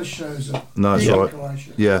 Sometimes he never shows up. No, that's right.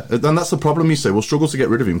 Yeah, and that's the problem. You say we'll struggle to get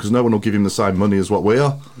rid of him because no one will give him the same money as what we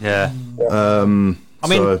are. Yeah. I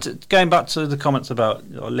mean, going back to the comments about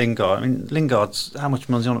Lingard, Lingard's, how much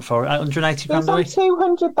money's on it for? 180 grand a week? He's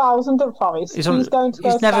on 200,000 at Forest. He's never going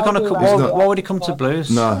to come. Why would he come to Blues?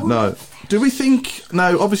 No. Do we think,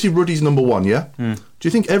 now, obviously Ruddy's number one, yeah? Do you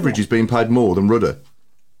think Everidge is being paid more than Ruddy?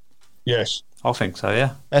 Yes. I think so,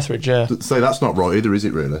 yeah. Etheridge, yeah. So that's not right either, is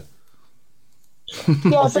it, really? Yeah,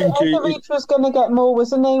 but Etheridge was going to get more,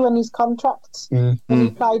 wasn't he, when his contract, when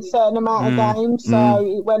he played a certain amount of games, so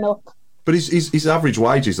it went up. But his average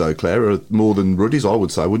wages, though, Claire, are more than Ruddy's, I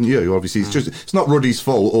would say, wouldn't you? Obviously, it's not Ruddy's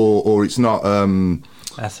fault, or it's not,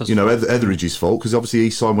 Etheridge's fault, because obviously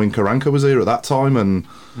he signed when Karanka was here at that time, and,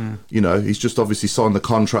 he's just obviously signed the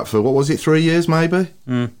contract for, what was it, 3 years, maybe?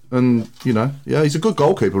 And, he's a good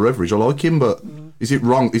goalkeeper, Etheridge. I like him, but is it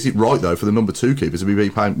right, though, for the number 2 keeper to be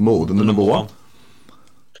paid more than the number 1?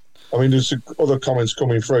 I mean, there's other comments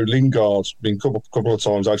coming through. Lingard's been a couple of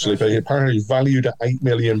times, actually, but he apparently valued at £8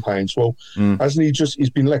 million. Well, hasn't he he's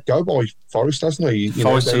been let go by Forest, hasn't he?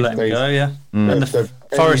 Forest to let him go, yeah. And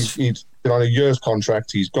Forest... He's been on a year's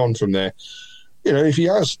contract, he's gone from there. If he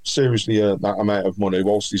has seriously earned that amount of money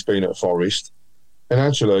whilst he's been at Forest, and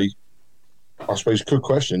actually, I suppose, good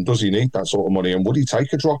question, does he need that sort of money, and would he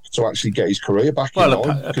take a drop to actually get his career back in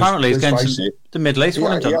line? Apparently he's going to the Middle East. He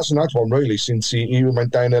hasn't had one, really, since he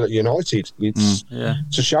went down there at United. It's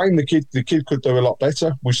a shame. The kid could do a lot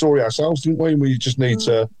better. We saw it ourselves, didn't we? We just need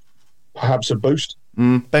perhaps a boost.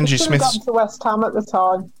 Benji Smith gone to West Ham at the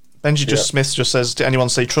time. Smith just says, did anyone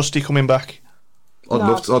see Trusty coming back? I'd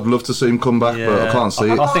love to see him come back, but I can't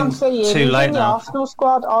see it. I think too late in now. The Arsenal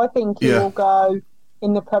squad, I think he will go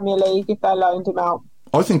in the Premier League if they loaned him out.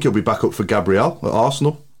 I think he'll be back up for Gabriel at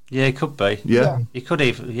Arsenal. Yeah, he could be. Yeah. He could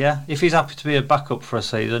even, if he's happy to be a backup for a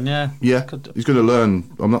season, Yeah, he's going to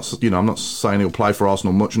learn. I'm not saying he'll play for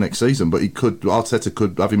Arsenal much next season, but Arteta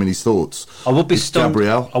could have him in his thoughts. I would be stunned.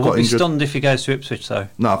 Gabriel I would be stunned if he goes to Ipswich, though.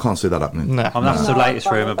 No, I can't see that happening. No. That's the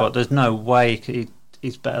latest rumour, but there's no way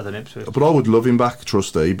he's better than Ipswich. But I would love him back,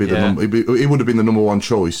 Trusty. He would have been the number 1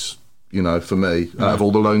 choice, for me, out of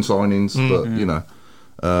all the loan signings. But,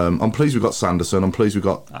 I'm pleased we've got Sanderson. I'm pleased we've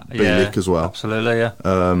got Bielik as well. Absolutely, yeah.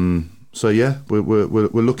 So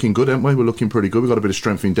we're looking good, aren't we? We're looking pretty good. We've got a bit of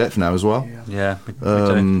strength in depth now as well. Yeah. We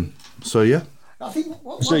do. So yeah. I think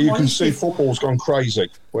so you can see football's gone crazy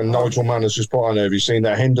when Nigel Mann has just put on there. Have you seen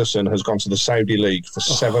that Henderson has gone to the Saudi League for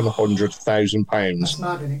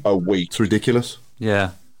 £700,000 a week? It's ridiculous.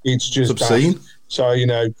 Yeah, it's just obscene. So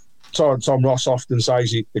Tom Ross often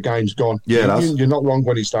says the game's gone. Yeah, you're not wrong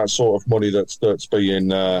when it's that sort of money that's being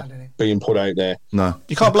put out there. No,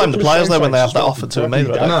 you can't blame the players though when they have that offer to them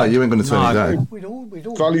either. No, you ain't going to turn it down.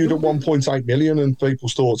 Valued at 1.8 million, and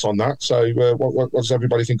people's thoughts on that. So, what does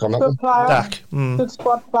everybody think on that one? Dak, good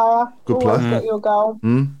squad player. Good player. Get your goal.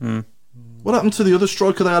 What happened to the other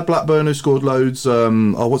striker they had, Blackburn, who scored loads?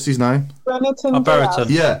 What's his name? Brereton.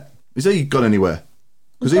 Yeah, is he gone anywhere?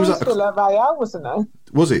 Because he was still at Real, wasn't he?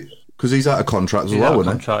 Was it? Because he's out of contract as well,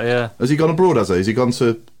 wasn't he? Yeah. Has he gone abroad? Has he gone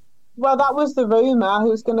to? Well, that was the rumour. He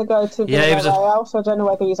was going to go to Real, so I don't know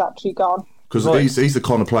whether he's actually gone. Because he's the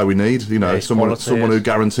kind of player we need. Someone who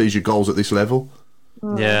guarantees you goals at this level.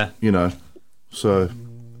 Yeah. So,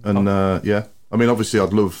 and I mean, obviously,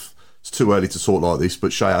 I'd love. It's too early to talk like this,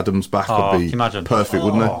 but Shea Adams back would be perfect,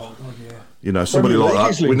 wouldn't it? Somebody like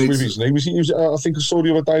that. We need. I think I saw the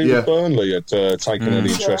other day that Burnley had taken an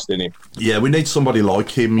interest in him. Yeah, we need somebody like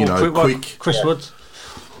him. Quick. Chris Wood.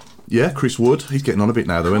 Yeah, Chris Wood. He's getting on a bit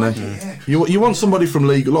now, though, isn't he? You want somebody from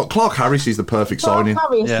league. Like Clark Harris is the perfect signing.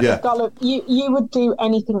 You would do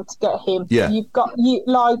anything to get him. Yeah. He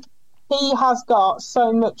has got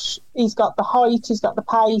so much. He's got the height. He's got the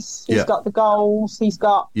pace. He's got the goals. He's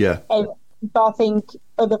got. Yeah. But I think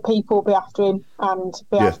other people will be after him and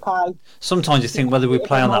be able to pay. Sometimes you think whether we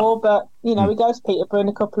play on that. But he goes to Peterborough in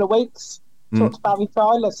a couple of weeks. Talk to Barry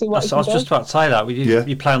Fry. Let's see what he can do. I was just about to say that.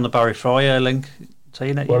 You play on the Barry Fry link.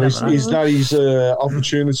 Well, his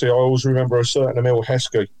opportunity. I always remember a certain Emil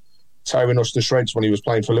Heskey tearing us to shreds when he was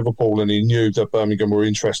playing for Liverpool, and he knew that Birmingham were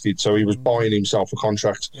interested, so he was buying himself a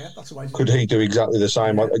contract. Yeah, that's the way. Could he do exactly the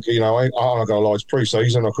same? I'm not going to lie, it's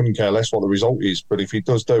pre-season. I couldn't care less what the result is, but if he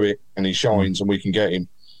does do it and he shines and we can get him,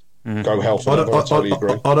 go hell for it. I totally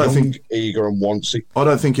agree. I don't think eager and wants it. I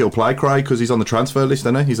don't think he'll play, Craig, because he's on the transfer list,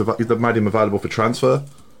 isn't he? They've made him available for transfer.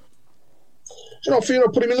 Do you not feel I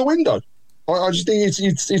put him in the window? I just think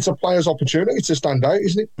it's a player's opportunity to stand out,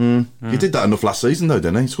 isn't it? He did that enough last season, though,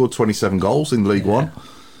 didn't he? He scored 27 goals in League One.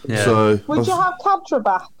 Yeah. So would you have Kadra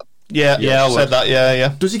back? Yeah, I said that.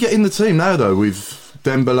 Yeah. Does he get in the team now, though, with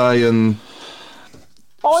Dembele and?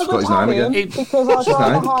 I would have him because I'd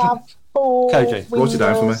rather have 4 Koji, what's it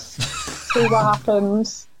down for me? See what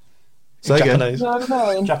happens. Say again. You know what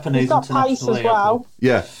I mean? Japanese. He's got pace as well.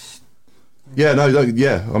 Yeah.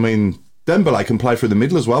 I mean, Dembele can play through the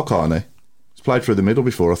middle as well, can't he? He's played through the middle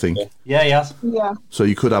before, I think. Yeah, he has. Yeah. So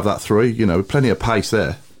you could have that 3, with plenty of pace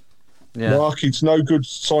there. Yeah. Mark, it's no good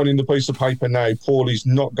signing the piece of paper now. Paulie's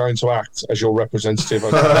not going to act as your representative.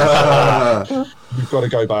 We've got to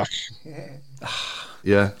go back.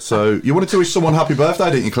 Yeah, so you wanted to wish someone happy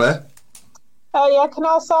birthday, didn't you, Claire? Oh, yeah. Can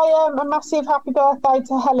I say a massive happy birthday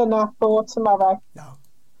to Helena for tomorrow? No.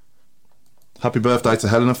 Happy birthday to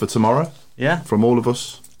Helena for tomorrow. Yeah. From all of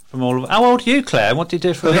us. How old are you, Claire? What do you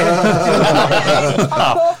do for a living?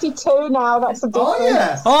 I'm 32 now, that's the difference. Oh,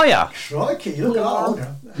 yeah. Oh, yeah. Crikey, you look a lot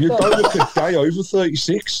older. You don't look a day over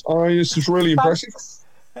 36. I mean, this is really impressive.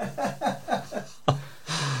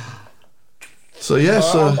 So,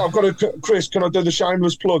 yes. I've got to, Chris, can I do the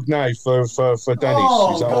shameless plug now for Dennis?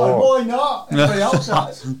 Oh, is that God, all right? why not? Everybody else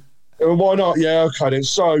has. Why not? Yeah, okay then.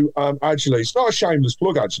 So, actually, it's not a shameless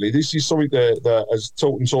plug, actually. This is something that as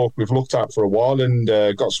Talk and Talk, we've looked at for a while and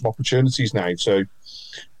got some opportunities now to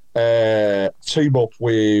team up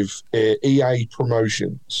with EA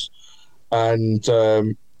Promotions. And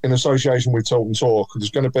in association with Talk and Talk, there's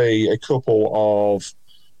going to be a couple of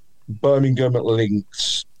Birmingham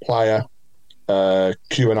linked player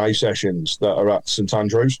Q&A sessions that are at St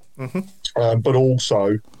Andrews, but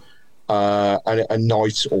also a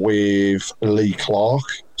night with Lee Clark.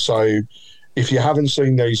 So if you haven't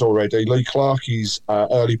seen these already, Lee Clark is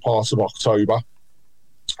early part of October,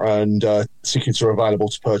 and tickets are available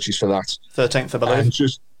to purchase for that. 13th, I believe. And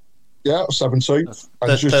 17th.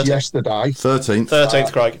 And just 13th. yesterday... 13th.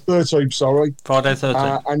 13th, Craig. 13th, sorry. Friday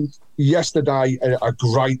 13th. And yesterday, a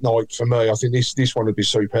great night for me. I think this one would be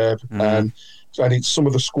superb. And it's some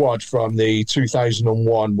of the squad from the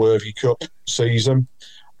 2001 Worthy Cup season.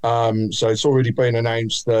 So it's already been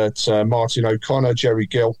announced that Martin O'Connor, Jerry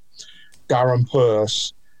Gill, Darren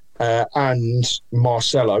Pearce and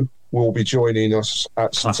Marcelo will be joining us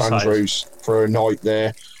at St Andrews for a night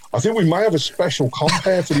there. I think we may have a special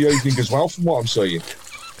compare for the evening as well, from what I'm seeing.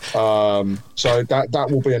 So that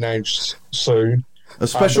will be announced soon. A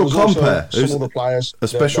special compare? Some other players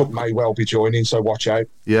that may well be joining, so watch out.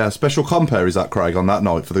 Yeah, a special compare, is that, Craig, on that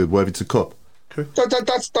night for the Worthington Cup? That's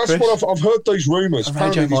what I've heard, these rumours.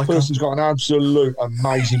 Apparently this person's got an absolute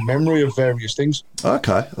amazing memory of various things.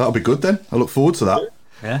 Okay, that'll be good then. I look forward to that.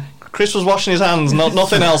 Yeah. Chris was washing his hands,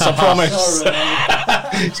 nothing else, I promise.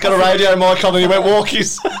 He's got a radio mic on and he went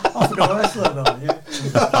walkies. I forgot wrestler,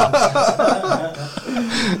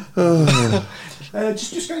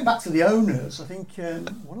 just going back to the owners, I think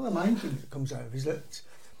one of the main things that comes out is that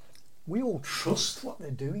we all trust what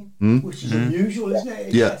they're doing, which is unusual, isn't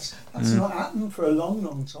it? That's not happened for a long,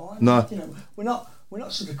 long time. No, we're not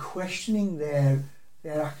sort of questioning their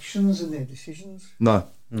actions and their decisions. No.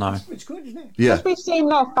 It's good, isn't it? Yeah. Because we've seen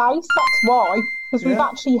their face, that's why. Because we've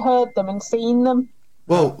actually heard them and seen them.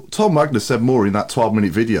 Well, Tom Magnus said more in that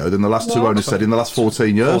 12-minute video than the last two owners said in the last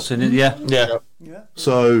 14 years. Yeah.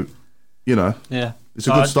 So, it's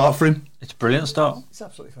a good start for him. It's a brilliant start. It's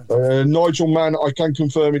absolutely fantastic. Nigel, man, I can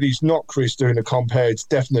confirm it is not Chris doing a compare. It's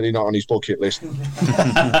definitely not on his bucket list.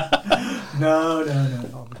 No,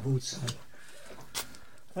 I would say.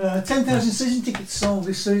 10,000 season tickets sold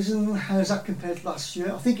this season. How's that compared to last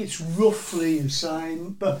year? I think it's roughly the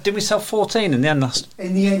same. But did we sell 14 in the end?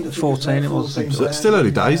 In the end, 14. It was. It's still early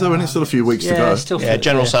days, though, isn't it? Still a few weeks to go.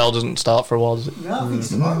 General sale doesn't start for a while, does it? No, I think it's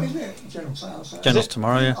tomorrow, isn't it? General sales. General's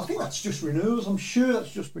tomorrow, yeah. I think that's just renewals. I'm sure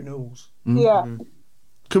that's just renewals. Yeah.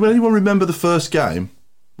 Can anyone remember the first game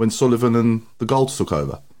when Sullivan and the Golds took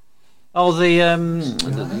over? Oh, I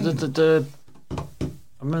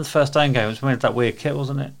remember the first home game. It was that weird kit,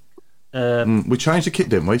 wasn't it? We changed the kit,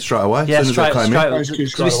 didn't we? Straight away. Yeah, straight away. We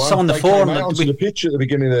saw on the forum onto the pitch at the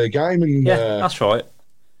beginning of the game, and that's right.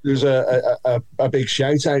 There's a big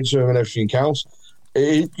shout out to him and everything else.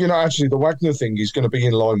 Actually, the Wagner thing is going to be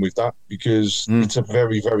in line with that because it's a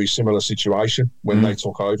very, very similar situation when they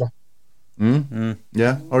took over.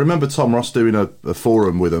 Yeah, I remember Tom Ross doing a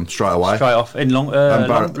forum with them straight away. Straight off in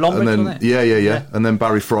Longridge, wasn't it? Yeah. And then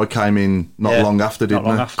Barry Fry came in not long after, didn't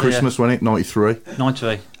he? Christmas, wasn't it? 93.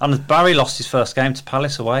 93. And Barry lost his first game to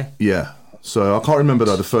Palace away. Yeah. So I can't remember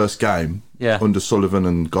though the first game under Sullivan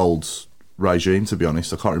and Gold's regime. To be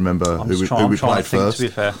honest, I can't remember who we played first. To be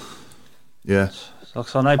fair. Yeah. So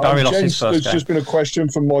I know Barry lost his first game. There's just been a question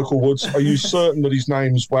from Michael Woods. Are you certain that his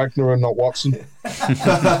name's Wagner and not Watson?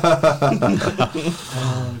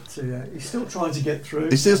 He's still trying to get through.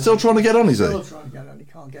 He's still trying to get on, is he? Still trying to get on. He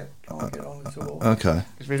can't get on at all. Okay.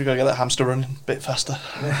 He's really got to get that hamster running a bit faster.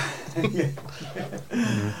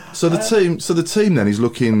 So the team then is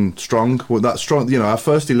looking strong. Well, that's strong. Our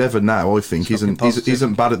first 11 now, I think,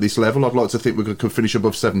 isn't bad at this level. I'd like to think we could finish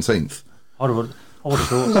above 17th. I would have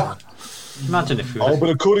thought that. Imagine if we but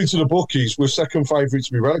according to the bookies, we're second favourite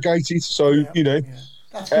to be relegated. So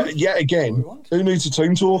Yet again, who needs a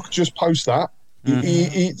team talk? Just post that.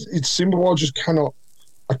 It's simple.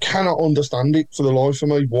 I cannot understand it for the life of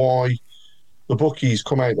me, why the bookies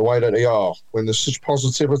come out the way that they are when there's such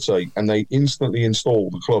positivity and they instantly install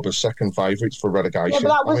the club as second favourites for relegation. Yeah,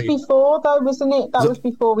 but that was before, though, wasn't it? That was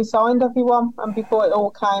before we signed everyone and before it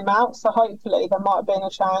all came out. So hopefully there might have been a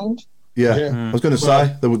change. Yeah. I was going to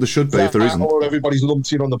say there should be if there isn't. Or everybody's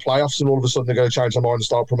lumped in on the playoffs and all of a sudden they're going to change their mind and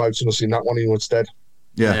start promoting us in that one instead.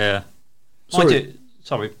 Yeah. Sorry,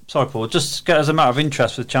 Paul. Just as a matter of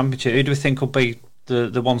interest for the Championship, who do we think will be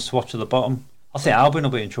the ones to watch at the bottom? I think Albion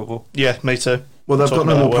will be in trouble. Yeah, me too. Well, they've got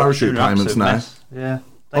no more parachute payments now. Yeah.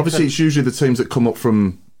 Obviously, it's usually the teams that come up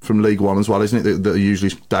from League One as well, isn't it? That are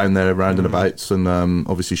usually down there around and abouts, and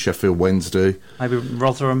obviously Sheffield Wednesday, maybe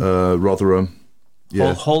Rotherham.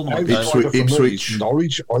 Yeah, Hull might be. Ipswich.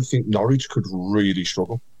 Norwich. I think Norwich could really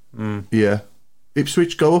struggle. Yeah,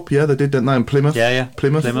 Ipswich go up. Yeah, they did, didn't they? And Plymouth. Yeah.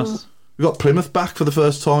 Plymouth. We got Plymouth back for the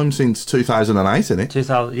first time since 2008, isn't it?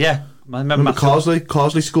 2000. Yeah. I remember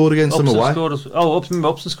Carsley scored against them away.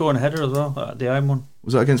 Upson scoring a header as well, the home one.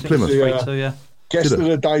 Was that against Plymouth? Yeah. Guess that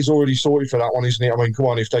the day's already sorted for that one, isn't it? I mean, come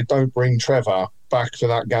on, if they don't bring Trevor back for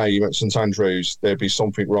that game at St Andrews, there'd be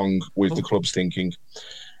something wrong with the club's thinking.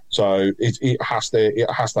 So it has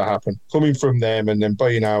to happen. Coming from them and then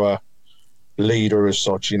being our leader as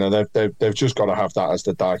such, they've just got to have that as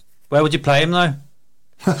the day. Where would you play him though?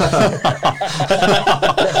 Back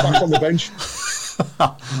on the bench.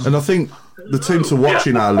 And I think the team to watch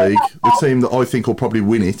in our league, the team that I think will probably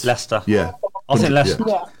win it, Leicester. Yeah, I think Leicester.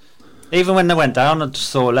 Yeah. Even when they went down, I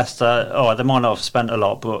just thought Leicester. They might not have spent a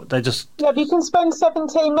lot, but they just. Yeah, if you can spend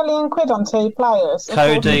 17 million quid on 2 players,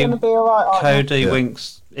 Cody, going to be all right.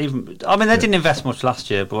 Winks. Even they didn't invest much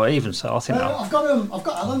last year, but even so, I think. I've got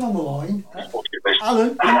Alan on the line.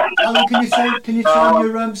 Alan, can you turn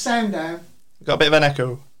your sound down? Got a bit of an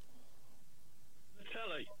echo.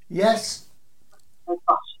 Yes.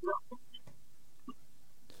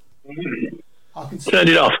 I can Turned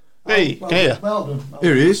it off. Hey, can you hear? Well done.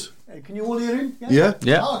 Here he is. Can you all hear him? Yeah.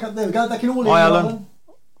 Oh, okay, there we go. They can all hear Hi, you, Alan.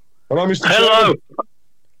 Hello, Mr. Hello.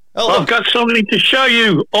 Hello. I've got something to show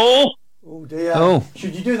you all. Oh dear. Oh.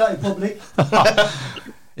 Should you do that in public?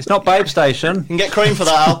 It's not Babe Station. You can get cream for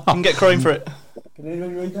that, Al. You can get cream for it. Can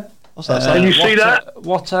anyone read that? What's that? Can you see that?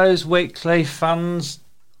 Watto's Weekly Fans.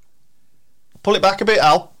 Pull it back a bit,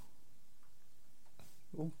 Al.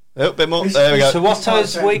 Oh, a bit more. There we go. So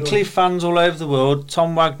Watto's Weekly Fans all over the world.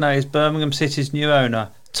 Tom Wagner is Birmingham City's new owner.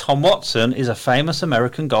 Tom Watson is a famous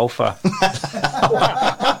American golfer.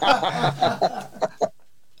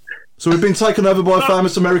 So we've been taken over by a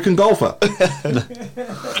famous American golfer.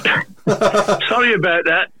 Sorry about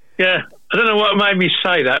that. Yeah, I don't know what made me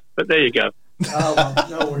say that, but there you go. Oh, well,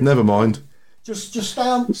 no worries. Never mind. Just stay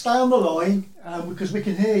on the line because we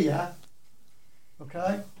can hear you.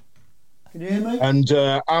 Okay. Can you hear me? And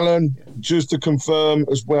Alan, just to confirm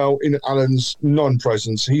as well, in Alan's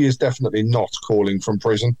non-presence, he is definitely not calling from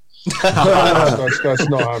prison. That's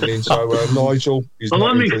not happening. So Nigel is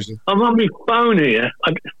not in prison. I'm on my phone here.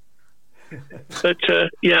 But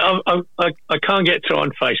I can't get to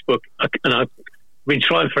on Facebook, and I've been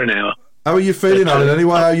trying for an hour. How are you feeling, Alan?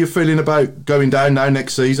 Anyway, how are you feeling about going down now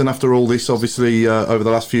next season after all this? Obviously, over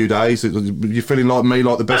the last few days, you feeling like me,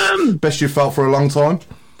 like the best you've felt for a long time?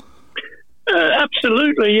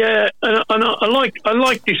 Absolutely, yeah. And I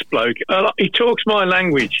like this bloke. He talks my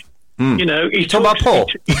language. You know, he talking about Paul.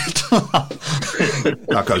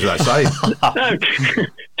 That goes without saying. No,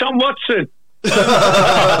 Tom Watson.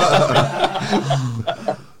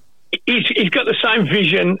 He's got the same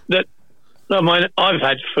vision that I've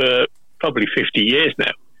had for probably 50 years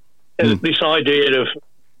now. This idea of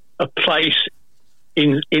a place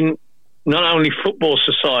in not only football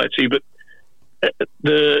society but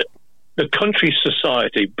the country's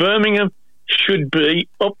society. Birmingham should be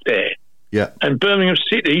up there. Yeah. And Birmingham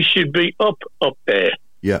City should be up there.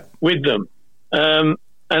 Yeah. With them. And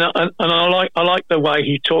I like the way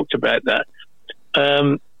he talked about that.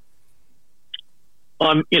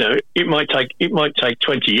 It might take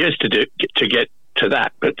 20 years to get to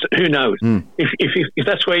that, but who knows? If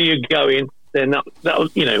that's where you're going, then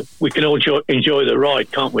we can all enjoy the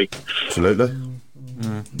ride, can't we? Absolutely.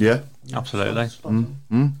 Yeah. Absolutely.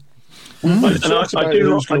 We talked about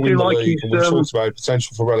who's going to win the league, and we talked about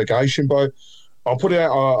potential for relegation, but I'll put it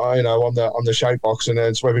out, on the shape box, and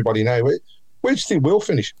then so everybody know it. Where do you think we'll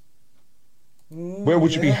finish? Where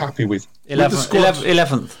would you be happy with?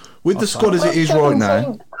 11th. With the squad as it is right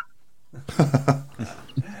now. I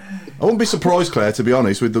wouldn't be surprised, Claire, to be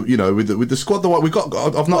honest, with the squad that we've got.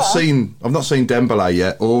 I've not seen Dembele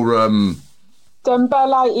yet, or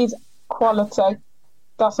Dembele is quality.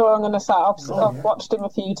 That's all I'm going to say. I've watched him a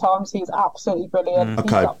few times. He's absolutely brilliant.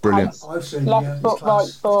 Okay, brilliant. Pace, I've seen left foot, right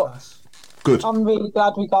foot. Good. I'm really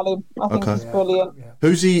glad we got him. I think he's brilliant.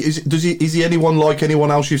 Who's he? Is he anyone like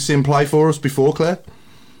anyone else you've seen play for us before, Claire?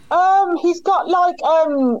 He's got like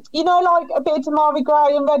like a bit of Damari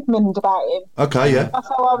Gray and Redmond about him. Okay, yeah. That's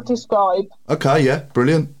how I would describe. Okay, yeah,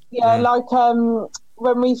 brilliant. Yeah, like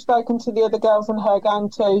when we've spoken to the other girls in her game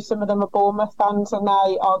too, some of them are Bournemouth fans, and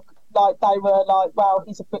they were like, well,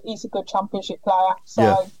 he's a good championship player,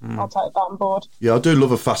 so I'll take that on board. Yeah, I do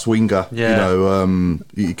love a fast winger. Yeah. You know,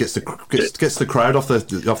 he gets the crowd off their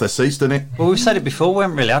seats, doesn't it? Well, we've said it before. We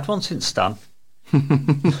haven't really had one since Stan.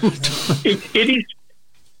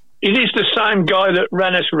 It is the same guy that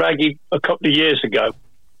ran us ragged a couple of years ago.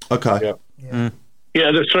 Okay. Yeah.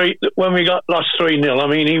 When we lost 3-0. I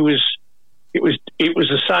mean, it was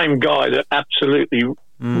the same guy that absolutely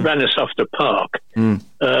ran us off the park. And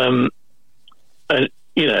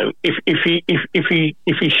you know, if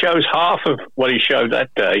he shows half of what he showed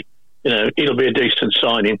that day, you know, it'll be a decent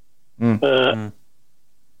signing. And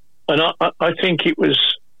I think it was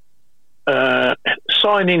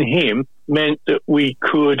signing him meant that we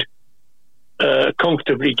could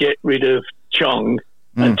comfortably get rid of Chong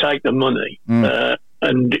and take the money.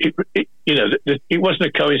 And it wasn't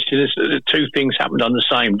a coincidence that the two things happened on the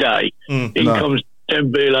same day. In comes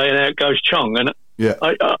Dembele and out goes Chong, and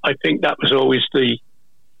I think that was always the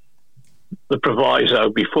proviso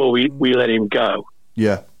before we let him go.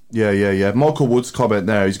 Yeah. Michael Wood's comment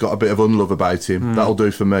there, he's got a bit of unlove about him. That'll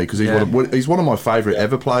do for me, because he's one of my favourite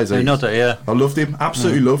ever players. I loved him,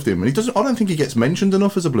 absolutely loved him, and he doesn't. I don't think he gets mentioned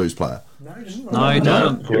enough as a Blues player. No, he doesn't. No, he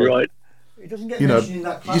doesn't. You're right. He doesn't get mentioned in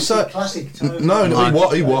that classic term. No,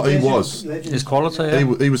 he was. His quality.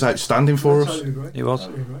 He was outstanding for us. He was.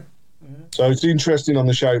 So it's interesting on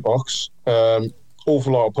the show box.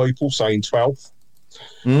 Awful lot of people saying 12th.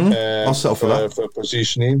 I'll settle for that. For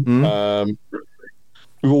positioning.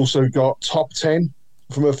 We've also got top 10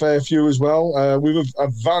 from a fair few as well. With a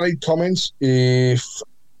valid comment. If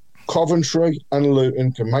Coventry and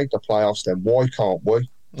Luton can make the playoffs, then why can't we?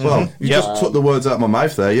 Well, you just took the words out of my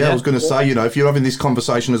mouth there. I was going to say, you know, if you're having this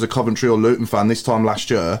conversation as a Coventry or Luton fan this time last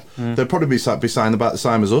year, they'd probably be saying about the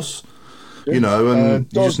same as us. You know, and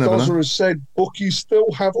you just never know. Has said bookies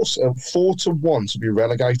still have us at 4-1 to be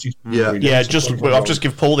relegated. I've just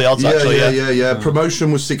give Paul the odds.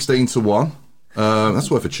 Promotion was 16-1. That's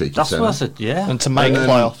worth a cheeky. That's worth it. Yeah, and to make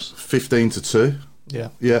playoffs, 15-2.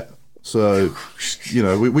 Yeah. So, you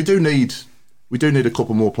know, we do need a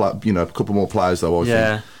couple more players though. I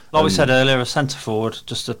think. Like we said earlier, a centre forward,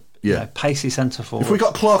 just a pacey centre forward. If we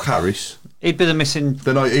got Clark Harris, he'd be the missing.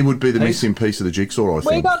 Then he would be the missing piece of the jigsaw. I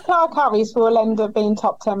think. We got Clark Harris, who will end up being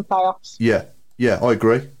top 10 playoffs. Yeah, I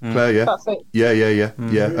agree. Claire, That's it. Yeah.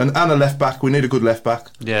 And a left back. We need a good left back.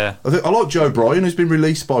 Yeah. I like Joe Bryan, who's been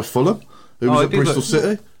released by Fulham, who was at Bristol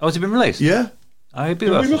City. Oh, has he been released? Yeah. He'd be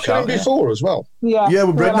Did we look at him before as well? Yeah. Yeah,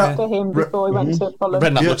 well, Redknapp after him before he went to Fulham.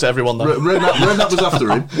 Redknapp looked at everyone though. Redknapp was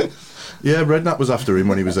after him. Yeah, Redknapp was after him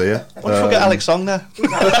when he was here. Don't forget Alex Song there.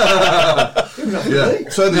 Turn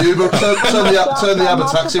the Aber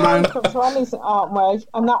taxi round. Aren't we?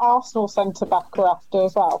 And that Arsenal centre back we're after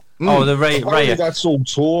as well. Oh, the Ray. That's all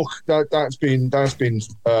talk. That's been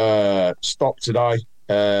stopped today.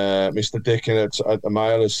 Mr. Dickin at the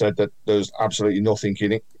Mail has said that there's absolutely nothing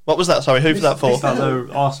in it. What was that? Sorry, who's that for? The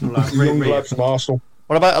Arsenal young lad from Arsenal.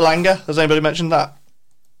 What about Alanga? Has anybody mentioned that?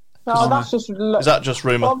 No, that's just. Is that just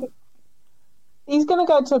rumour? Well, he's going to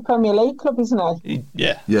go to a Premier League club, isn't he?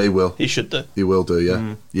 Yeah, he will. He should do. He will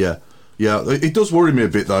do. Yeah. It does worry me a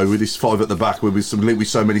bit though with this 5 at the back with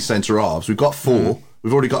so many centre halves. We've got 4.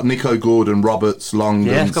 We've already got Nico Gordon, Roberts, Long,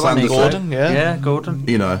 and Sanderson. Gordon.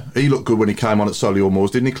 You know, he looked good when he came on at Solihull Moors,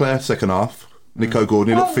 didn't he, Claire? Second half. Nico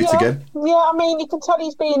Gordon, he looked fit again. Yeah, I mean, you can tell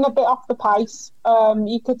he's been a bit off the pace.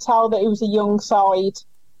 You could tell that it was a young side.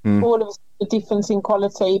 All of the difference in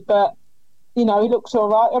quality, but you know, he looks all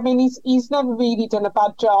right. I mean, he's never really done a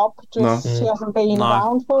bad job. He hasn't been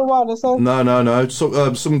around for a while, has he? No.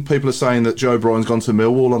 So, some people are saying that Joe Bryan's gone to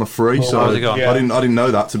Millwall on a free. I didn't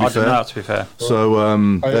know that. To be fair. So,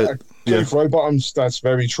 Keith Rowbottom's, that's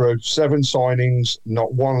very true. 7 signings,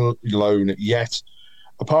 not one loan yet.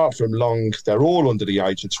 Apart from Long, they're all under the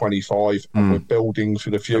age of 25, and we're building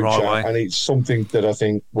for the future. Right, and it's something that I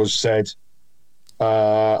think was said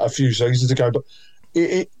a few seasons ago. But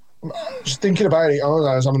just thinking about it, I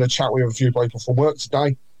was having a chat with a few people from work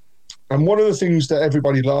today, and one of the things that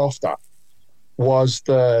everybody laughed at was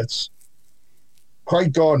that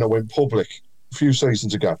Craig Gardner went public a few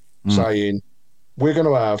seasons ago saying, we're going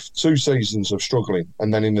to have 2 seasons of struggling,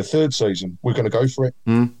 and then in the 3rd season, we're going to go for it.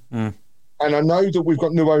 And I know that we've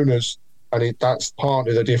got new owners, and that's part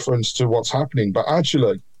of the difference to what's happening. But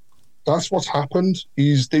actually, that's what's happened,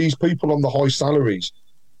 is these people on the high salaries,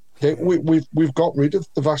 we've got rid of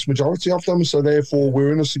the vast majority of them. So therefore,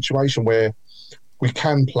 we're in a situation where we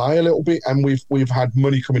can play a little bit, and we've had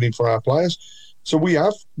money coming in for our players. So we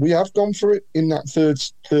have gone for it in that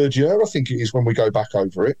third year, I think it is, when we go back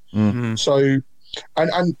over it. Mm-hmm. So,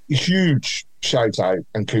 and huge shout out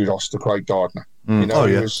and kudos to Craig Gardner. You know,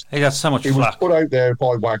 he got so much flack. He was put out there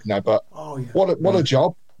by Wagner, but what a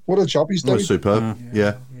job! What a job he's doing. Superb.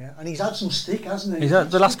 Yeah. And he's had some stick, hasn't he? He's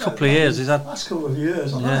had the last couple of years. I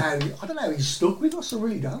don't know how he's stuck with us. I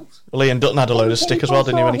really don't. Well, Ian Dutton had a load of stick as well,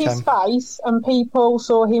 didn't he, when he came? His face, and people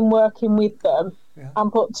saw him working with them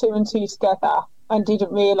and put two and two together and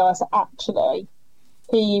didn't realise that actually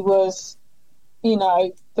he was, you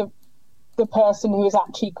know, the person who was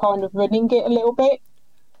actually kind of running it a little bit.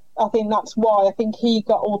 I think that's why I think he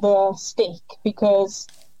got all the stick, because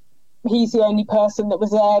he's the only person that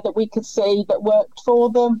was there that we could see that worked for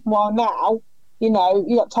them. While now, you know,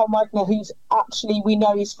 you got Tom Wagner, who's actually, we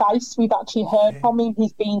know his face. We've actually heard from him.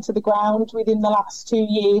 He's been to the ground within the last 2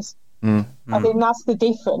 years. I think that's the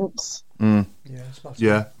difference.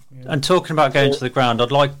 Yeah. And talking about going to the ground,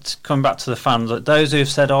 I'd like to come back to the fans. Those who have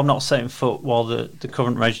said, I'm not setting foot while the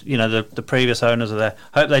current, the previous owners are there.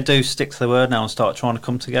 I hope they do stick to the word now and start trying to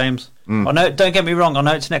come to games. I know, don't get me wrong, I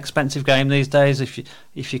know it's an expensive game these days. If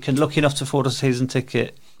you can lucky enough to afford a season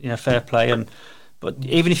ticket, fair play. But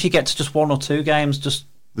even if you get to just 1 or 2 games, just...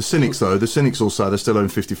 The cynics all say they still own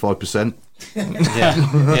 55%.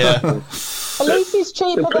 Yeah. At least it's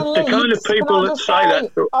cheaper than Leeds. The kind of people that say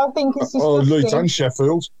that. I think it's disgusting. Oh, Leeds and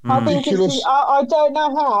Sheffield. I think it's, I don't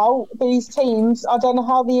know how these teams, I don't know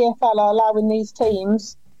how the EFL are allowing these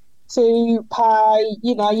teams to pay,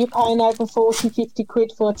 you're paying over 40, 50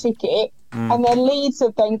 quid for a ticket, and then Leeds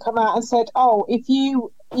have then come out and said, if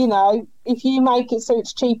you make it so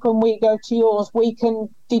it's cheaper and we go to yours, we can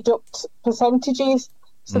deduct percentages.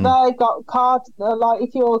 So they got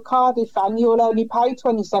if you're a Cardiff fan, you'll only pay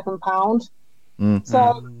 £27.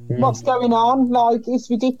 So what's going on? It's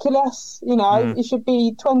ridiculous. It should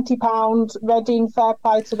be £20. Reading, fair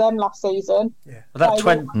play to them last season. Yeah.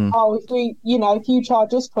 Well, if you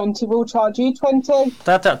charge us 20, we'll charge you 20.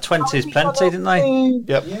 That 20 is plenty, didn't they?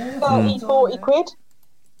 Yep. 30, 40 quid.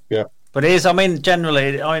 Yeah. But it is.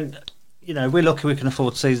 Generally, we're lucky we can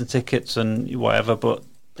afford season tickets and whatever, but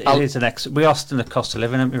it is we are still the cost of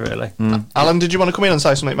living, aren't we, really? Alan, did you want to come in and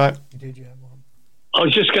say something, mate? You did, yeah. I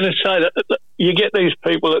was just going to say that you get these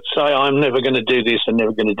people that say, I'm never going to do this and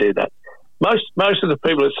never going to do that. Most of the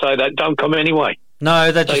people that say that don't come anyway. No,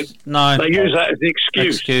 they use that as an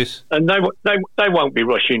excuse. And they won't be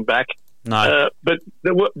rushing back. No. But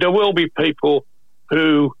there will be people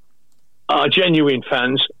who are genuine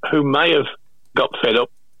fans who may have got fed up.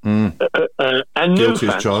 And new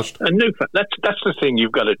fans. Charged. And new fans. That's the thing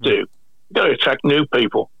you've got to do. You've got to attract new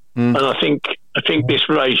people. And I think this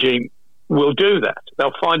regime will do that.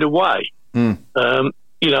 They'll find a way.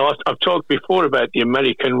 I've talked before about the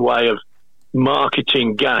American way of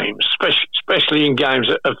marketing games, especially in games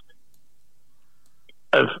that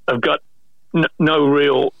have got no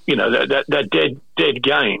real, they're dead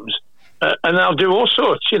games, and they'll do all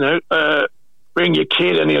sorts. Bring your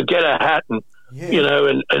kid and he'll get a hat, and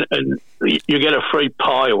and you get a free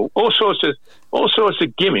pie, or all sorts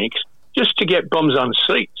of gimmicks just to get bums on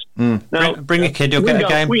seats. Now, bring a kid, you'll get a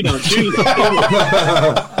game. We don't do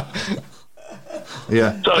that.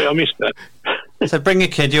 Yeah. Sorry, I missed that. So bring a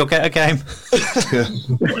kid, you'll get a game.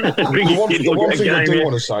 The one thing I do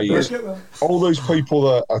want to say is all those people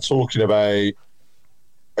that are talking about,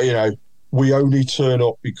 we only turn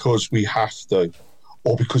up because we have to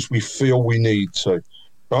or because we feel we need to,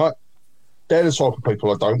 right? They're the type of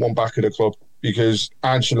people I don't want back at the club, because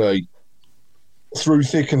actually, through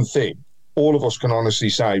thick and thin, all of us can honestly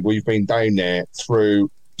say we've been down there through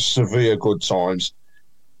severe good times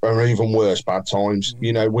or even worse bad times.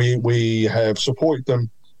 We have supported them,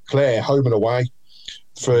 Claire, home and away,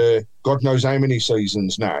 for God knows how many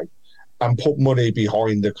seasons now, and put money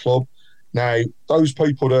behind the club. Now, those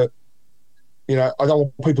people that, I don't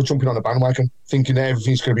want people jumping on a bandwagon thinking that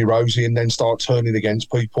everything's going to be rosy and then start turning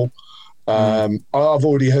against people. I've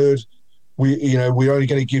already heard we're only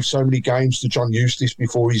going to give so many games to John Eustace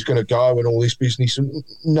before he's going to go and all this business.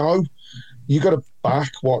 No, you got to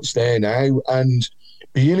back what's there now and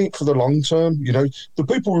be in it for the long term. The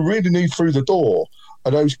people we really need through the door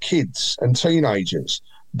are those kids and teenagers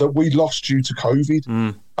that we lost due to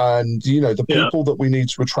COVID, and the people that we need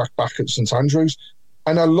to attract back at St Andrews.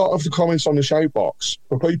 And a lot of the comments on the shout box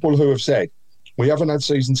for people who have said we haven't had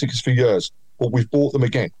season tickets for years, but we've bought them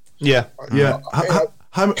again. Yeah.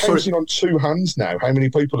 Counting on two hands now, how many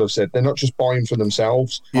people have said they're not just buying for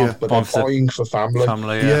themselves, but they're buying for family.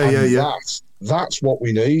 That's what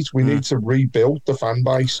we need. We need to rebuild the fan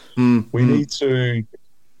base. We need to.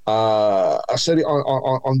 I said it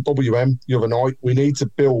on WM the other night. We need to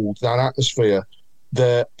build that atmosphere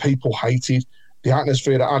that people hated. The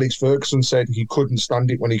atmosphere that Alex Ferguson said he couldn't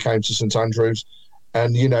stand it when he came to St Andrews,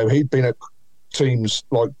 and he'd been at teams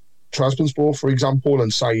like Trabzonspor, for example,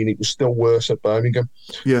 and saying it was still worse at Birmingham.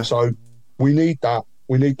 Yeah. So we need that.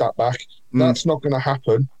 We need that back. That's not going to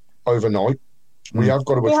happen overnight. We have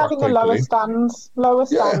got to attract people. Having the lower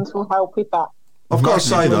stands will help with that. I've got to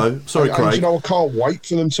say though, sorry, Craig. I can't wait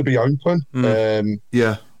for them to be open.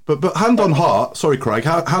 But hand on heart, sorry, Craig.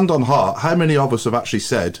 Hand on heart, how many of us have actually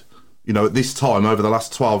said, at this time over the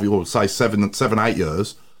last 12, or say 7, 8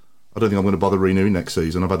 years, I don't think I'm going to bother renewing next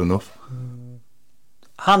season. I've had enough.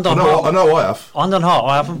 Hand on heart. I know I have. Hand on heart,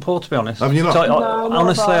 I haven't, Paul, to be honest. Have you not?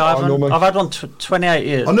 Honestly, I haven't. I've had one 28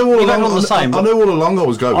 years. I knew all along I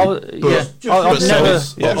was going.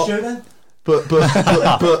 But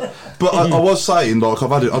I was saying, like,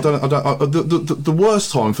 I've had it. The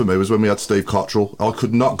worst time for me was when we had Steve Cottrell. I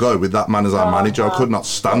could not go with that man as our manager. I could not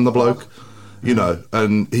stand the bloke,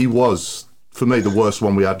 and he was, for me, the worst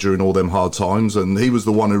one we had during all them hard times, and he was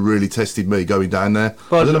the one who really tested me going down there.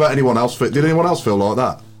 I don't know about anyone else. Did anyone else feel like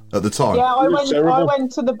that at the time? Yeah, I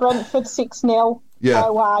went to the Brentford 6-0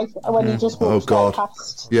 away when he just walked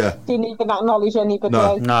past. Yeah. Didn't even acknowledge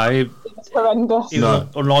anybody. No, it was horrendous. He was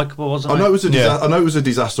unlikable, wasn't he? I know it was a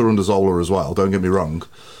disaster under Zola as well, don't get me wrong.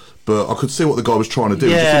 But I could see what the guy was trying to do.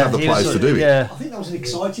 He just didn't have the players to do it. I think that was an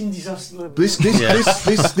exciting disaster.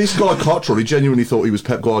 This guy Cottrell, he genuinely thought he was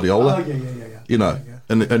Pep Guardiola.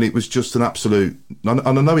 And it was just an absolute. And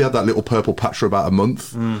I know he had that little purple patch for about a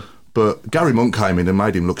month, but Gary Monk came in and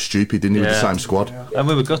made him look stupid, didn't he, with the same squad? And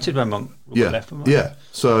we were gutted when Monk left.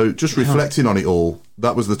 So just reflecting on it all,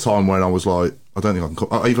 that was the time when I was like, I don't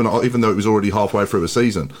think I can. Even though it was already halfway through a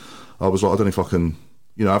season, I was like, I don't know if I can.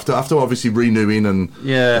 After obviously renewing and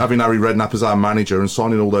having Harry Redknapp as our manager and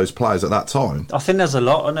signing all those players at that time. I think there's a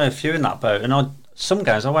lot. I know a few in that boat. And some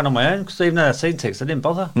games I went on my own because even though I'd seen tickets, I didn't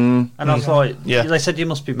bother. And I was like, they said you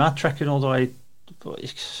must be mad trekking all the way.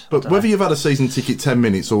 But whether you've had a season ticket 10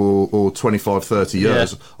 minutes or 25, 30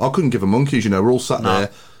 years, I couldn't give a monkeys. We're all sat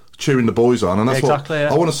there cheering the boys on, and that's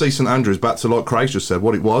I want to see St Andrews back to, like Craig just said,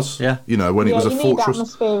 what it was. When it was a fortress. You need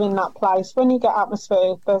atmosphere in that place. When you get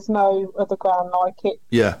atmosphere, there's no other ground like it.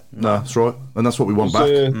 Yeah, no, that's right, and that's what we want back.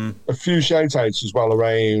 A few shout outs as well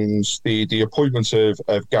around the appointment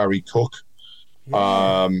of Gary Cook.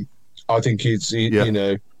 I think it's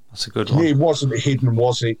that's a good one. It wasn't hidden,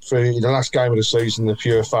 was it? For the last game of the season, the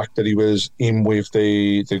pure fact that he was in with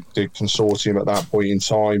the consortium at that point in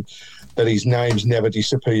time, that his name's never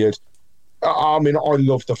disappeared. I mean, I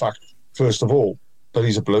love the fact, first of all, that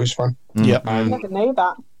he's a Blues fan. I never knew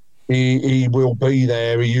that. He will be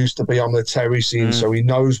there. He used to be on the terracing, so he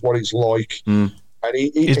knows what it's like. And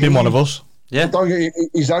he's been one of us. Yeah,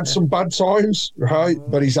 he's had some bad times, right?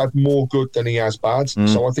 But he's had more good than he has bad.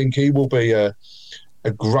 So I think he will be a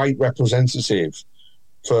great representative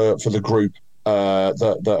for the group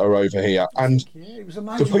that are over here, and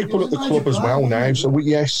the people at the club as well now. So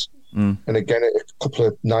and again, a couple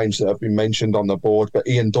of names that have been mentioned on the board, but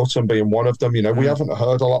Ian Dutton being one of them. We haven't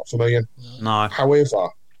heard a lot from Ian. No. However,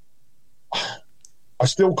 I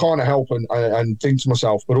still can't help and think to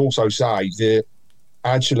myself, but also say that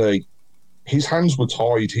actually his hands were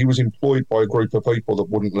tied. He was employed by a group of people that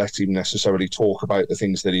wouldn't let him necessarily talk about the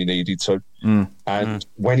things that he needed to. And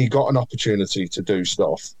when he got an opportunity to do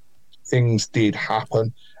stuff, things did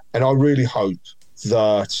happen. And I really hope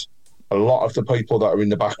that a lot of the people that are in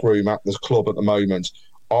the back room at this club at the moment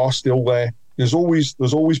are still there. There's always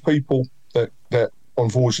people that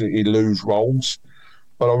unfortunately lose roles.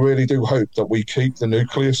 But I really do hope that we keep the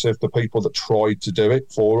nucleus of the people that tried to do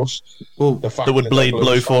it for us. Well, the fact that would bleed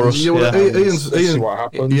blue for us. Ian, what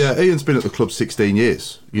happens. Ian's been at the club 16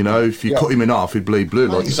 years. If you cut him in half, he'd bleed blue.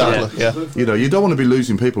 Like you don't want to be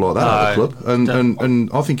losing people like that at the club.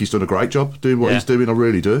 And I think he's done a great job doing what he's doing. I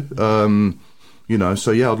really do.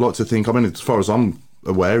 So I'd like to think. I mean, as far as I'm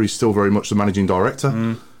aware, he's still very much the managing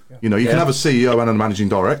director. You can have a CEO and a managing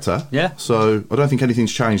director. Yeah. So I don't think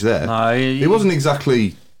anything's changed there. No, he wasn't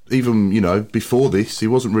exactly, even, before this, he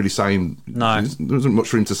wasn't really saying... No. There wasn't much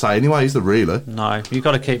for him to say anyway, is there really? No, you've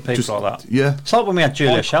got to keep people like that. Yeah. It's like when we had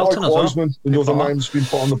Julia Shelton as well. Wiseman, another name's been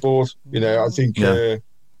put on the board. I think that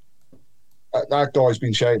guy's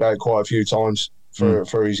been shouted out quite a few times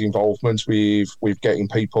for his involvement with getting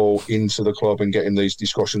people into the club and getting these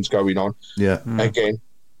discussions going on. Yeah. Again,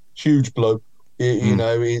 huge blow. You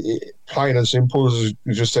know, plain and simple, as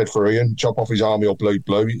you just said for Ian, chop off his army or bleed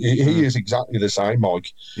blue. He is exactly the same,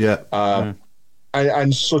 Mike. Yeah.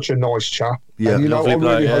 And such a nice chap. Yeah, and, you know, I really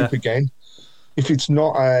bloke, hope again, if it's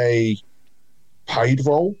not a paid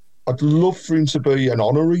role, I'd love for him to be an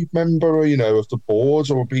honorary member, you know, of the board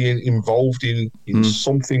or being involved in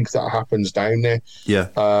something that happens down there.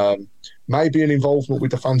 Yeah. Maybe an involvement with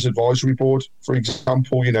the fans advisory board, for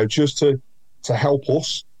example, you know, just to help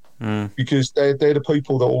us. Because they're the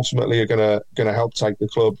people that ultimately are gonna help take the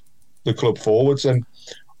club forwards, and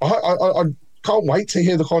I can't wait to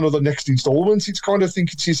hear the next instalment. It's kind of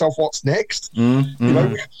thinking to yourself, what's next? You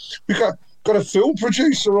know, we got a film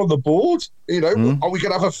producer on the board. You know, are we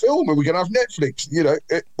going to have a film? Are we going to have Netflix? You know,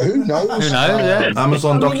 who knows? Who knows? Yeah.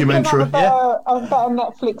 Amazon documentary. You can have a better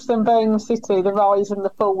Netflix than Birmingham City, The Rise and the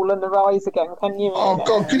Fall and The Rise Again, can you? Oh,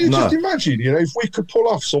 God, can you just imagine, you know, if we could pull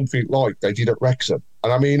off something like they did at Wrexham?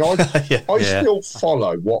 And I mean, I still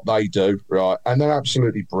follow what they do, right? And they're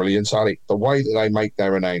absolutely brilliant at it. The way that they make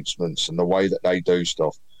their announcements and the way that they do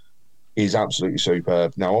stuff is absolutely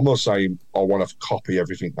superb. Now, I'm not saying I want to copy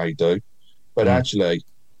everything they do, but actually,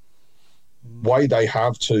 way they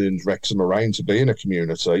have turned Wrexham around to being a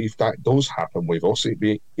community, if that does happen with us, it'd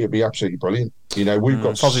be absolutely brilliant. You know, we've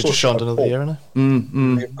got Fozzy's just shone another year, isn't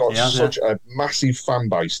it? We've got such a massive fan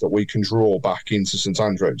base that we can draw back into St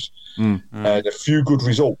Andrews. And a few good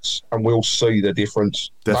results, and we'll see the difference.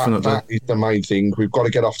 Definitely. That is the main thing. We've got to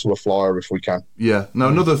get off to a flyer if we can. Yeah. Now,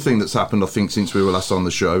 another thing that's happened, I think, since we were last on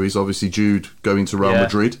the show is obviously Jude going to Real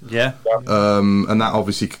Madrid. Yeah. And that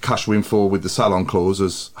obviously cash windfall with the Salon clause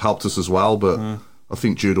has helped us as well, but I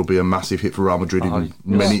think Jude will be a massive hit for Real Madrid in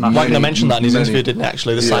many. Wagner mentioned that in his interview, didn't he?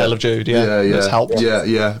 Actually, the sale of Jude, it's helped.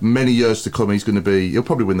 Yeah. Many years to come, he'll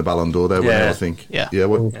probably win the Ballon d'Or there. I think.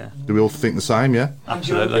 Do we all think the same? Yeah,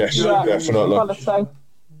 absolutely. Yes, definitely.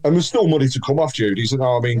 And there's still money to come off Jude, isn't there?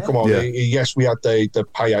 I mean, come on. Yes, we had the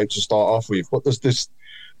payout to start off with, but there's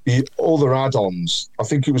the other add-ons. I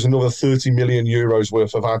think it was another 30 million euros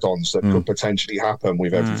worth of add-ons that could potentially happen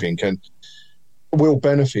with everything, and we'll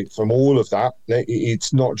benefit from all of that.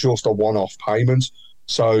 It's not just a one-off payment.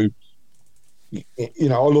 So, you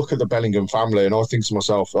know, I look at the Bellingham family and I think to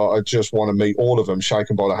myself, I just want to meet all of them, shake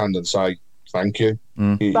them by the hand and say, thank you.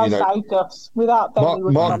 They saved us. Without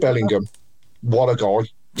them, Mark Bellingham, what a guy.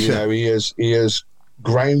 You know, he has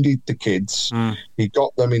grounded the kids. He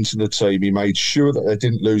got them into the team. He made sure that they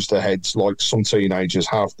didn't lose their heads like some teenagers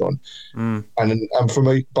have done. And for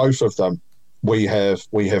me, both of them, we have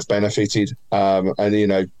benefited, and you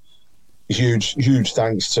know, huge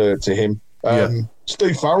thanks to him.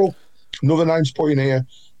 Steve Farrell, another name to put in here.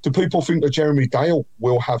 Do people think that Jeremy Dale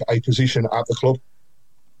will have a position at the club?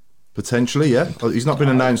 Potentially, yeah. He's not been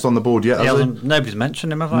announced on the board yet, has he? Nobody's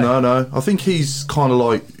mentioned him, have they? No. I think he's kind of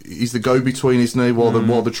like he's the go-between, isn't he?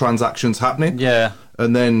 While the transaction's happening. Yeah.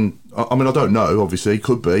 And then, I mean, I don't know. Obviously, he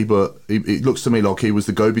could be, but it looks to me like he was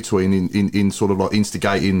the go-between in sort of like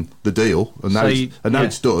instigating the deal, and now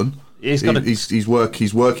it's done. His work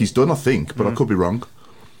he's done, I think, but I could be wrong.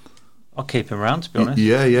 I'll keep him around, to be honest.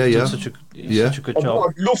 Yeah. Such a good job.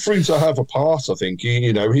 I'd love for him to have a part. I think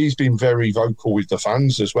you know he's been very vocal with the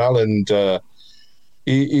fans as well, and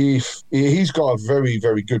he's got a very,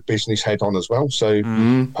 very good business head on as well. So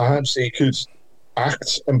perhaps he could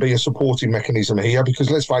act and be a supporting mechanism here, because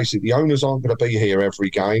let's face it, the owners aren't going to be here every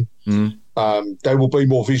game. They will be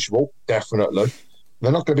more visual, definitely.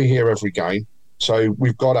 They're not going to be here every game, so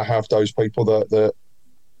we've got to have those people that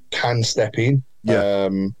can step in.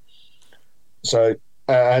 So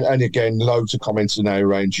and again, loads of comments now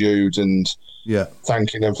around Jude and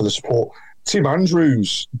thanking them for the support. Tim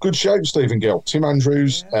Andrews, good shape, Stephen Gill. Tim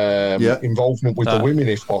Andrews, involvement with the women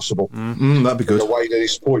if possible. That'd be good. The way that he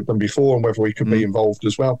supported them before and whether he could be involved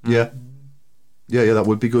as well. Yeah, that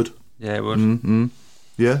would be good. Yeah, it would.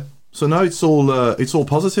 Yeah. So no, it's all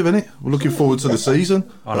positive, isn't it? We're looking forward to the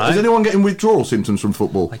season. Is anyone getting withdrawal symptoms from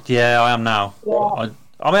football? Yeah, I am now.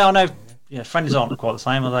 I mean, I know friends aren't quite the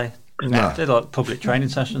same, are they? No. They're like public training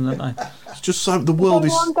sessions, aren't they? It's just so the world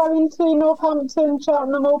is. Anyone going to Northampton,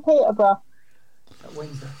 Cheltenham, or Peterborough?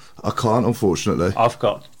 I can't, unfortunately. I've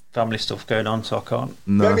got family stuff going on, so I can't.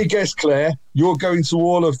 No. Let me guess, Claire, you're going to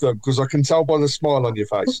all of them because I can tell by the smile on your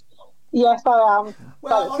face. Yes, I am.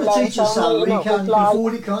 Well, on a teacher's salary, you can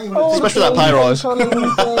afford it, can't you? Especially that pay rise.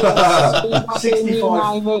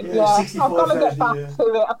 65. I've got to get back to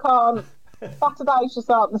it. I can't. Saturdays just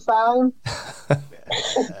aren't the same.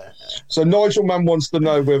 So Nigel Mann wants to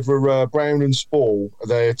know whether Brown and Spall,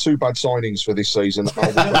 they're two bad signings for this season.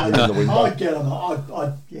 I'd get them.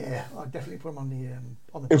 I'd definitely put them on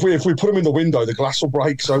the. If we put them in the window, the glass will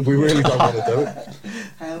break. So we really don't want to do it.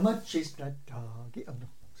 How much is that?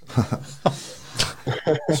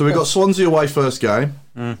 So we've got Swansea away first game,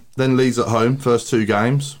 then Leeds at home first 2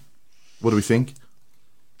 games. What do we think?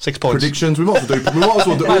 6 points. Predictions. We might as well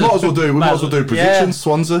do predictions.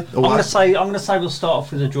 Swansea away. I'm going to say we'll start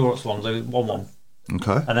off with a draw at Swansea, 1-1.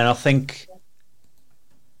 Okay. And then I think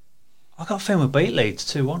I got a feeling we'll beat Leeds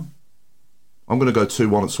 2-1. I'm going to go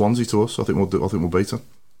 2-1 at Swansea to us. I think we'll beat them.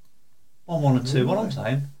 1-1 and 2-1. I'm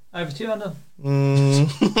saying. Over to you, Adam.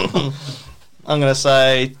 I'm going to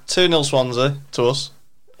say 2-0 Swansea to us.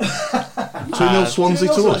 2-0 Swansea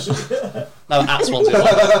to us. No, at Swansea.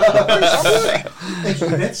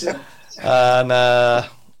 And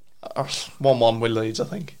 1-1 with Leeds, I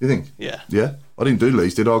think. You think? Yeah. Yeah. I didn't do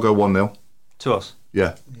Leeds, did I? I'll go 1-0. To us?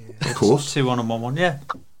 Yeah. Of course. 2-1 and 1-1, yeah.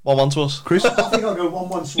 1-1 to us. Chris? I think I'll go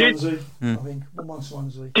 1-1 Swansea. I think 1-1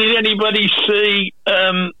 Swansea. Did anybody see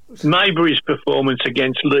Maybury's performance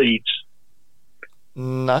against Leeds?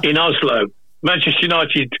 No. In Oslo? Manchester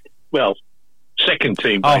United, well, second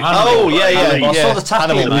team. Oh, yeah. I saw the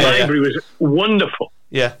tackle. Maybury was wonderful.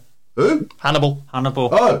 Yeah. Who? Hannibal.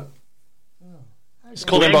 Oh. Just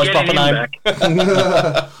call him by his proper name.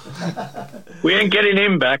 We ain't getting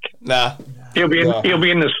him back. Nah. He'll be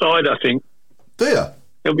in the side, I think. Do you?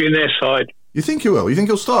 He'll be in their side. You think he will? You think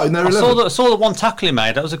he'll start in their I 11? saw the one tackle he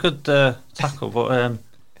made. That was a good tackle, but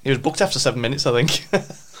he was booked after 7 minutes, I think.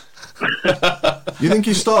 You think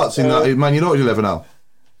he starts in that Man United 11 now?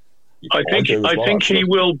 I think he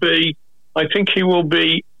will be. I think he will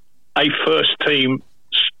be a first team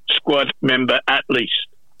squad member at least.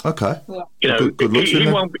 Okay. You know, good looks,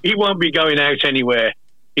 he won't be going out anywhere.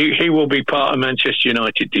 He will be part of Manchester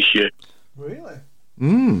United this year. Really?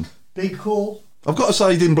 Big call. I've got to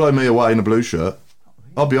say, he didn't blow me away in a blue shirt.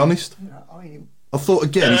 I'll be honest. I thought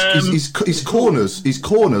again, his corners. I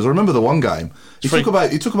remember the one game. He took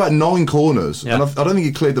about 9 corners, and I don't think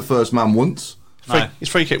he cleared the first man once. His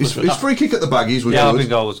free kick was good. His free kick at the baggies was good.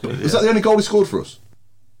 Goal was good. Is that the only goal he scored for us?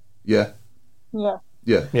 Yeah. Yeah.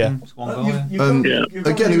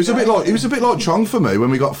 Again, he was a bit like Chong for me when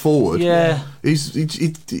we got forward. Yeah. He's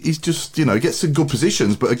just, he gets to good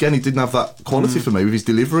positions, but again, he didn't have that quality for me with his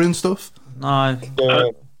delivery and stuff. No.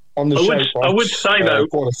 On the I would say though,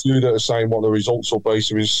 quite a few that are saying what the results will be.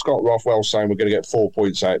 So is Scott Rothwell saying we're going to get 4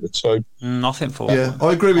 points out of the 2? I think 4. Yeah,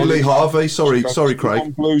 I agree with Lee Harvey. Sorry,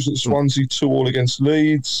 Craig. Blues at Swansea, 2-2 against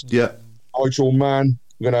Leeds. Yeah. Nigel Mann.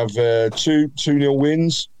 We're going to have 2-0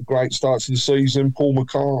 wins. Great start to the season. Paul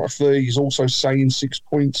McCarthy is also saying 6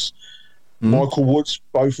 points. Michael Woods,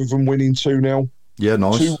 both of them winning 2-0. Yeah,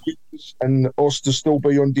 nice. 2 wins, and us to still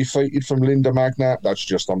be undefeated from Linda Magna. That's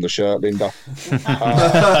just on the shirt, Linda.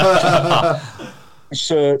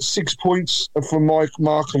 So 6 points from Mark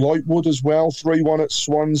Lightwood as well. 3-1 at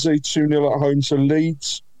Swansea, 2-0 at home to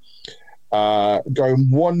Leeds.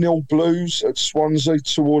 Going 1-0 Blues at Swansea,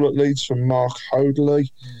 2-2 at Leeds from Mark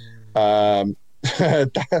Hoadley. Does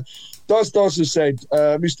has said,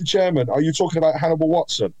 Mr. Chairman, are you talking about Hannibal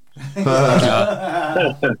Watson? Mike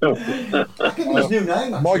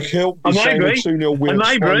Hill is saying a 2-0 win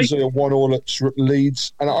at Swansea, 1-1 at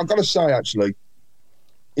Leeds. And I've got to say, actually,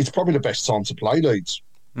 it's probably the best time to play Leeds.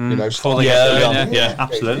 Absolutely. I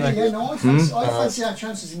fancy our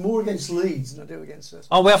chances more against Leeds than I do against us.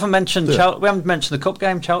 Oh, we haven't mentioned the cup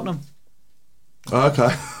game, Cheltenham.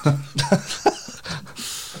 Okay.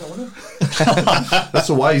 That's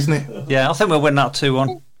away, isn't it? Yeah, I think we'll win that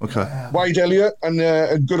 2-1. Okay. Wade Elliott and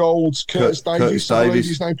good old Curtis Davies. I believe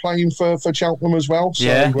he's now playing for Cheltenham as well. So,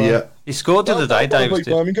 yeah. He scored the other day, Davies.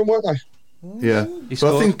 Birmingham, weren't they? Yeah.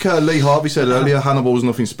 But I think Lee Harvey said earlier, Hannibal was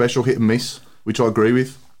nothing special, hit and miss, which I agree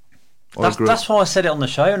with. That's why I said it on the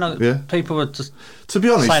show, and people were just, to be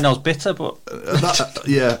honest, saying I was bitter. But at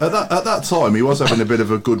that time, he was having a bit of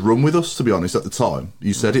a good run with us. To be honest, at the time,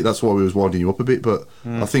 you said it. That's why we was winding you up a bit. But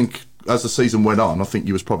I think as the season went on, I think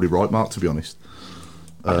you was probably right, Mark. To be honest,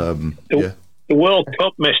 the World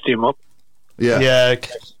Cup messed him up. Yeah.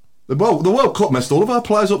 The World Cup messed all of our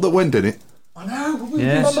players up that went, didn't it? I know.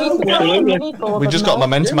 But we just got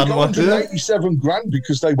momentum, haven't we? 187 grand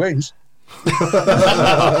because they went.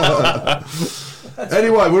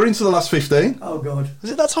 Anyway, we're into the last 15. Oh God,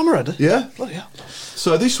 is it that time already? Yeah. Bloody hell.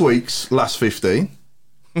 So this week's last 15.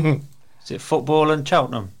 Is it football and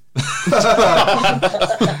Cheltenham?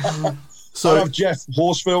 So I have Jeff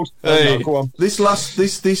Horsfield. Hey. No, go on. This last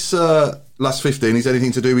 15 is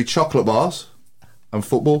anything to do with chocolate bars and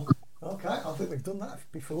football. Okay, I think we've done that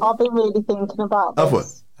before. I've been really thinking about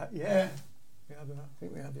this. Have we? Yeah. I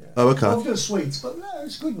think we have, yeah. Oh, okay. We've done sweets, but no,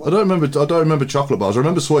 it's a good one. I don't remember chocolate bars. I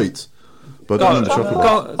remember sweets, but I don't remember chocolate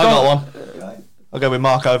bars. I got one. I'll go with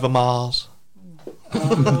Mark over Mars.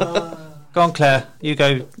 Go on, Claire. You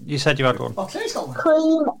go. You said you had one. Oh, Claire's got one.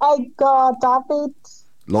 Cream Edgar David.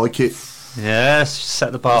 Like it. Yes,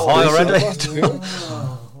 set the bar high already.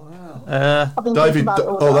 David.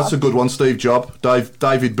 That's a good one. Steve Job.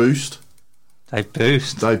 David Boost. Dave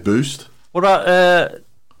Boost. Dave Boost. What about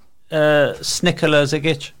Snickler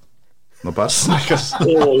Zigic? Not bad.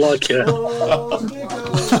 Oh, like it.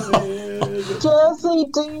 Jersey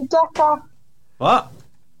Doodecker. What?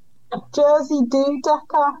 Jersey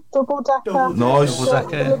Doodecker. Double decker. Nice.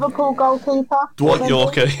 Liverpool goalkeeper. Dwight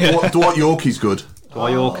Yorkie's good.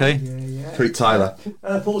 Dwight Yorkie. Pete Taylor.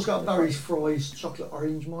 Paul's got Barry's Fries chocolate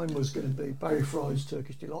orange. Mine was going to be Barry Fries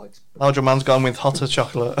Turkish Delights. Nigel Mann's gone with hotter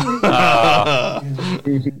chocolate. Dealey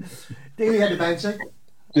had a bouncy.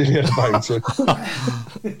 I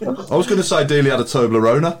was going to say Dealey had a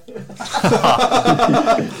Toblerone.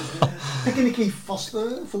 Picknicky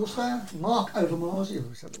Forster, Mark Overmars,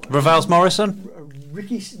 Ravels Morrison.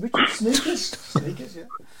 Ricky Sneakers, yeah.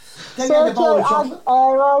 Sergio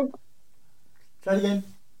Aguero. Try it again.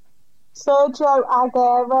 Sergio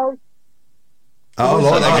Aguero. Oh, I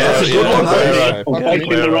like that. That's a good one. I'm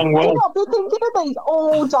the wrong one. I've been thinking of these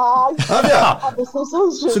all day. Have you?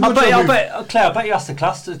 Claire, I bet you asked the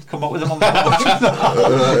class to come up with them on the board. I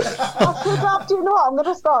should have. Do you know what? I'm going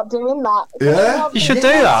to start doing that. Yeah? You should do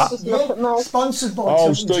that. Just look at me. Sponsored by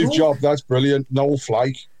Oh, Steve Jobs, that's brilliant. Noel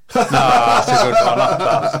Flake. That's a good one.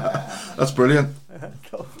 That's brilliant.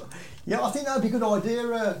 Yeah, I think that would be a good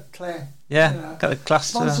idea, Claire. Yeah, get the class.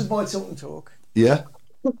 Sponsored by Talk and Talk. Yeah.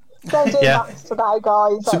 Go do that today,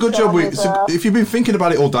 guys. It's a good job. If you've been thinking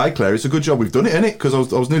about it all day, Claire, it's a good job we've done it, isn't it? Because I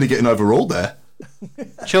was nearly getting overruled there.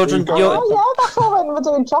 Children, Oh yeah, that's all when we're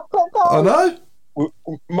doing chocolate, guys. I know.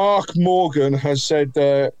 Mark Morgan has said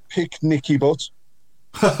pick Nicky Butt.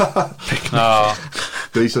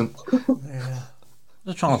 Decent. I'm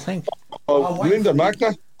just trying to think. Oh, Linda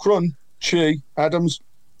Magna, Crun, Chi, Adams.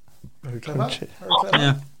 Very clever.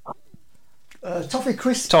 Yeah. Toffee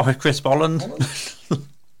Crisp. Toffee Crisp Holland.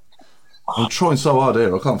 I'm trying so hard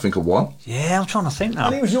here. I can't think of one. Yeah, I'm trying to think now.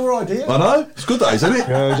 And it was your idea. I know. It's good, that, isn't it?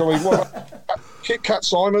 Kit Kat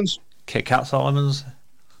Simons. Kit Kat Simons.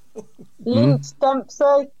 Lint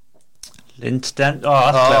Dempsey. Lint Dempsey.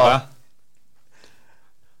 Oh, that's clever.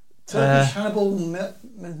 Turkish Hannibal.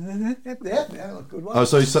 Yeah, good one. Oh,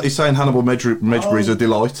 so he's saying Hannibal Medjugorje's a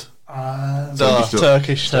delight.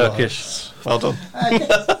 Turkish. Well done.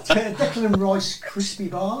 Declan Rice Crispy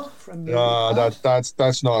Bar from.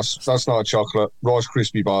 That's nice. That's not a chocolate. Rice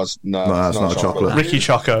Krispie bars. No, that's not a chocolate. Ricky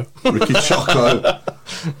Choco. Ricky Choco.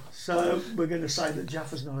 So we're going to say that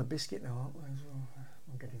Jaffa's not a biscuit now, aren't we?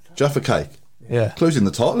 Jaffa cake. Yeah. Closing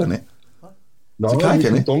the title, isn't it? No, it's a cake,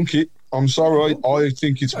 isn't it? Dunk it. I'm sorry. I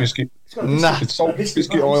think it's biscuit. Nah. It's salt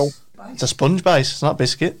biscuit oil. It's a sponge base. It's not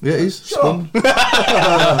biscuit. Yeah, it is. Spun.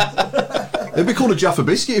 It'd be called a Jaffa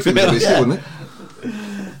biscuit if it was a biscuit, wouldn't it?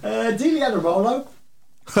 Dealey had a Rolo.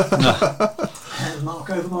 And Mark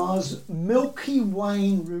Overmars. Milky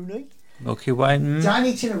Wayne Rooney. Milky Wayne.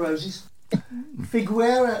 Danny Tina Roses.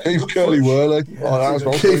 Figuera. Keith Curly Whirly.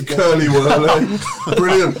 Keith Curly Whirly.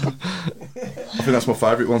 Brilliant. I think that's my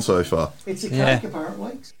favourite one so far. It's a cake,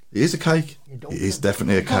 apparently. It is a cake. It is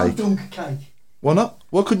definitely a cake. Dunk a cake. Why not?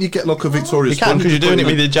 Why couldn't you get like a Victoria You can because you're doing it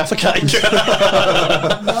with your Jaffa cake. No,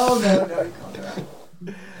 you can't do that.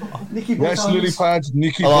 Nicky Buttons. Yes, lily pads,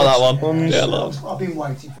 Nicky I like that Buttons. one. Yeah, I like I've been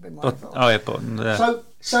waiting for Button.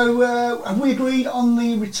 So have we agreed on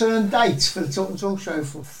the return date for the Talk and Talk show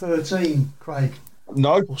for 13, Craig?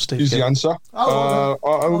 No, is the answer.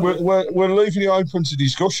 We're leaving it open to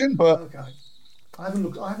discussion, but okay. I haven't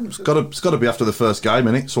looked. It's got to be after the first game,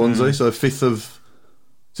 innit? Swansea. So 5th of.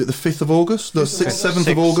 Is it the 5th of August? No, 7th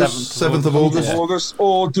of August. 7th of August.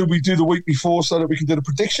 Or do we do the week before so that we can do the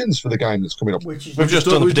predictions for the game that's coming up? We've just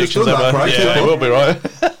done the predictions, that, right? Yeah, it will be right.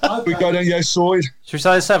 We go down, side. Should we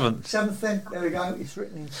say the 7th? 7th then. There we go. It's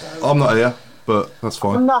written in. So. I'm not here, but that's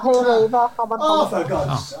fine. I'm not here either. I'm on holiday. For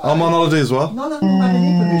God's sake. I'm on holiday as well. No, not had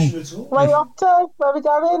any permission at all. Where are you off to? Where are we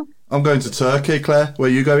going? I'm going to Turkey, Claire. Where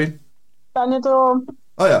are you going? Benidorm.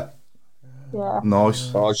 Oh, yeah. Yeah.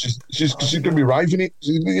 Nice. Oh, she's going to be raving it.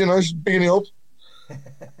 She's bigging it up.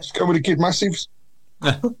 She's going with the kid massives.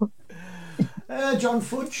 John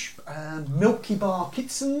Fudge, Milky Bar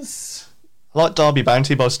Kitsons. I like Derby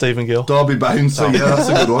Bounty by Stephen Gill. Derby Bounty, yeah, that's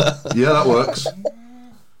a good one. Yeah, that works.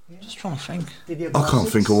 Just trying to think. I can't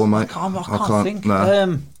think of one, mate. I can't think.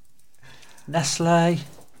 No. Nestle.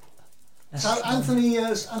 So Anthony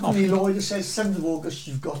Lloyd says 7th of August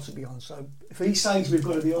you've got to be on. So if he says we've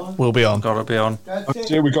got to be on, we'll be on. Got to be on.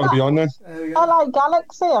 Yeah, we've got to be on then. LA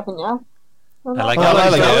Galaxy, haven't you? LA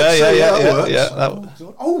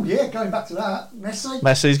Oh yeah, going back to that, Messi.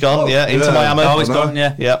 Messi's gone, into Miami. Oh, he's gone,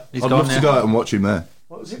 yeah. He's I'd gone, love to go out and watch him there.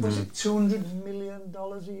 What was it? Was it $200 million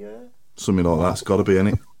a year? Something like that's got to be in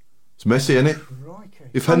it. It's Messi, in it.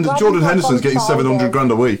 If I'm glad Jordan he's not Henderson's getting on Friday. 700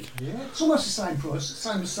 grand a week. Yeah, it's almost the same price,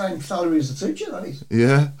 same salary as the teacher, that is.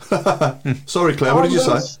 Yeah. Sorry, Claire, what did you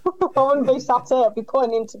say? I wouldn't be sat here. I'd be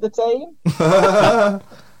putting him to the team.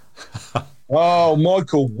 Oh,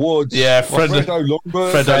 Michael Woods. Yeah, Fredo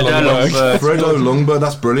Lundberg. Fredo Lundberg,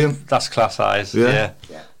 that's brilliant. That's class eyes. Yeah.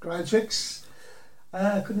 Yeah, great tricks.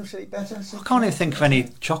 Couldn't have said it better. I can't even think of any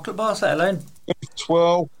chocolate bars, let alone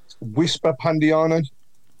 12. Whisper Pandiani.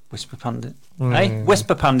 Whisper Pandiani. Hey,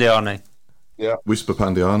 Whisper Pandiani. Yeah. Whisper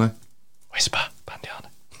Pandiani. Whisper Pandiani.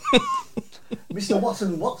 Mr.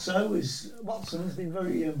 Watson has been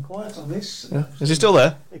very quiet on this. Yeah. Is he still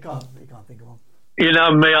there? He can't think of one. You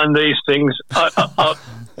know me on these things. About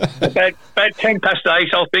 10 past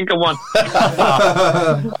 8, I'll think of one.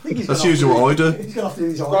 That's usually what I do. He's got to do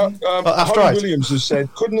his own. Holly Williams has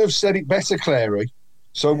said, couldn't have said it better, Clary.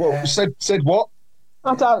 So what said what?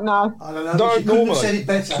 I don't know. I don't know. No, She couldn't have normally. said it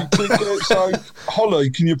better. So, Holly,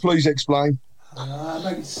 can you please explain?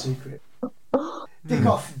 Maybe it's a secret. Dick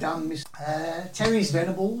off, damn Miss. Terry's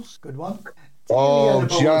Venables, good one. Oh,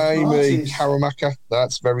 Jamie Marty's. Karamaka.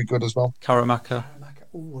 That's very good as well. Karamaka.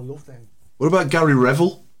 Oh, I love them. What about Gary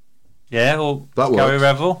Revel? Yeah, or That Gary works.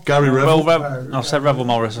 Revel. Gary Revel. I said Revel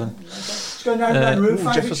Morrison. Let's go down the room.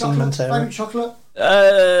 Favourite Jefferson chocolate? Montero. Favourite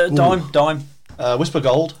chocolate? Dime. Whisper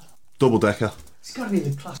Gold. Double decker. It's got to be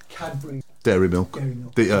the class Cadbury. Dairy milk. I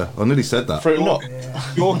nearly said that. Fruit and Nut.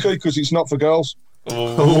 Yorkie, because it's not for girls.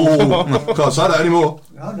 Oh, can't say that anymore.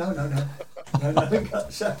 No,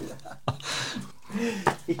 can't say that.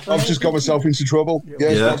 I've just got myself into trouble.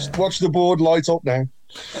 Yes, Yeah. watch the board light up now.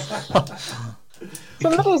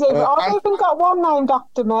 Somebody's even, I've even got one named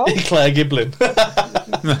after me. Claire Giblin.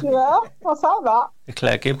 Yeah, I'll say that.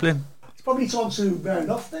 Claire Giblin. It's probably time to round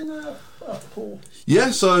off then, Paul.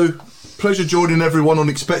 Yeah, so pleasure joining everyone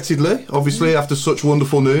unexpectedly. Obviously, after such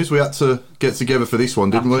wonderful news, we had to get together for this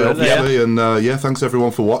one, didn't we? Absolutely, Obviously, and thanks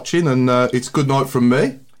everyone for watching. And it's good night from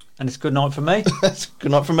me, And it's good night for me.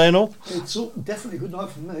 Good night from me and all. It's definitely a good night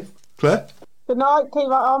from me. Claire, Good night, keep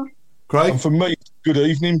it on. Craig. And for me, good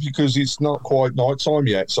evening because it's not quite night time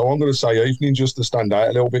yet. So I'm going to say evening just to stand out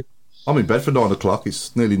a little bit. I'm in bed for 9 o'clock.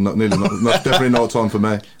 It's nearly not definitely night time for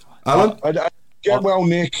me. Alan, Get well,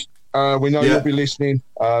 Nick. We know you'll be listening.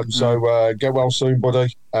 So get well soon,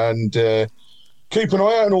 buddy. And keep an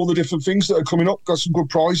eye out on all the different things that are coming up. Got some good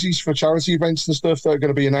prizes for charity events and stuff that are going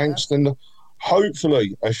to be announced. And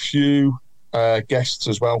hopefully a few guests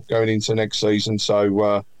as well going into next season.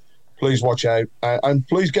 So please watch out. And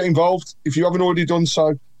please get involved. If you haven't already done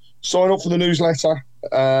so, sign up for the newsletter.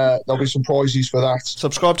 There'll be some prizes for that.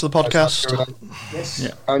 Subscribe to the podcast. Yes.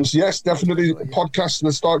 Yeah. And yes, definitely podcasts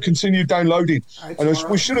and continue downloading. And as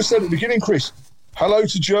we should have said at the beginning, Chris, hello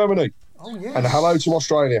to Germany. Oh, yes. And hello to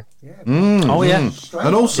Australia. Oh, yeah.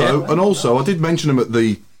 and also, I did mention them at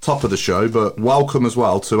the top of the show, but welcome as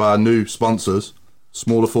well to our new sponsors,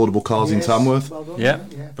 Small Affordable Cars in Tamworth. Well done, Yeah,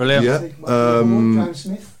 brilliant. Yeah. James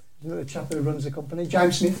Smith, the chap who runs the company.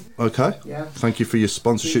 James Smith. Okay. Yeah. Thank you for your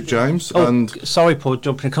sponsorship, James. Oh, And sorry, Paul,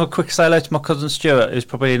 jumping in. Can I quick say hello to my cousin Stuart, who's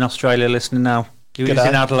probably in Australia listening now. He's in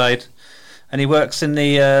Adelaide. And he works in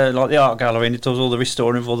the the art gallery, and he does all the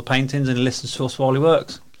restoring of all the paintings, and he listens to us while he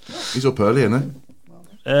works. he's up early, isn't he?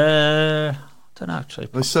 I don't know, actually.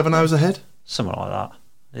 He's 7 hours ahead. Something like that.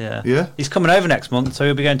 Yeah. Yeah. He's coming over next month, so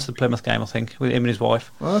he'll be going to the Plymouth game, I think, with him and his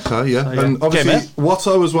wife. Okay, yeah. So, yeah. And obviously, Okay, mate.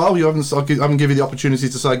 Watto as well. I haven't given you the opportunity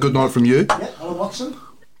to say good night from you. Yeah, Alan Watson.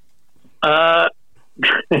 Alan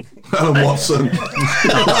Watson.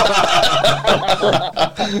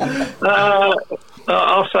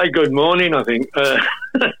 I'll say good morning, I think.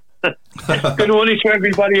 Good morning to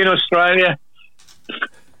everybody in Australia.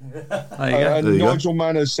 There you go. And There you go. Nigel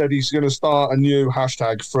Manners said he's going to start a new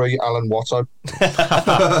hashtag, Free Alan Watto.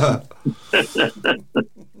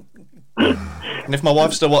 And if my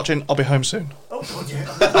wife's still watching, I'll be home soon. Oh, God,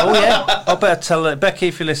 yeah. Oh, yeah. I better tell Becky,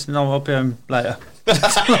 if you're listening, I'll be home later. Good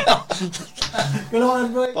night,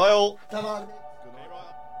 everybody. Bye all. Ta-ra.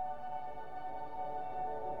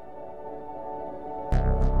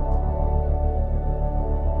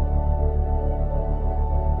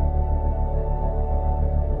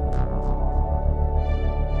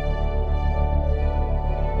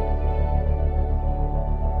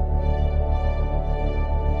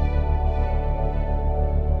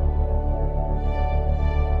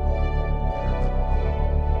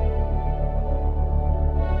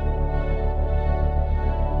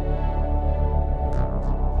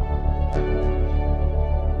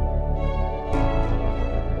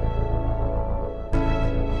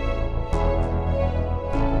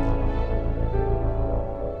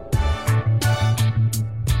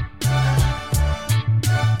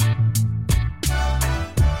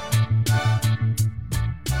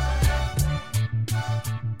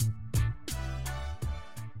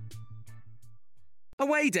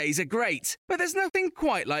 Away days are great, but there's nothing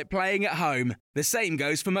quite like playing at home. The same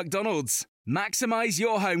goes for McDonald's. Maximise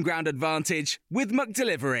your home ground advantage with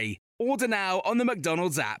McDelivery. Order now on the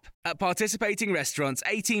McDonald's app. At participating restaurants,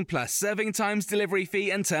 18 plus, serving times, delivery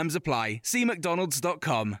fee and terms apply. See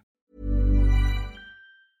mcdonalds.com.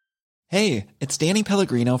 Hey, it's Danny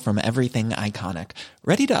Pellegrino from Everything Iconic.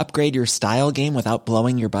 Ready to upgrade your style game without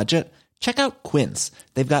blowing your budget? Check out Quince.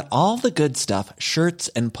 They've got all the good stuff, shirts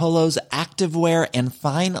and polos, activewear, and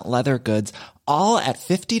fine leather goods, all at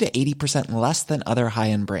 50 to 80% less than other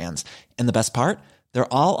high-end brands. And the best part?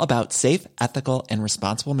 They're all about safe, ethical, and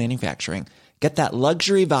responsible manufacturing. Get that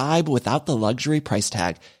luxury vibe without the luxury price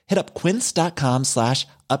tag. Hit up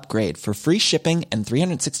quince.com/upgrade for free shipping and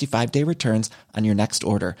 365-day returns on your next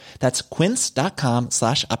order. That's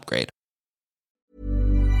quince.com/upgrade.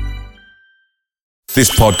 This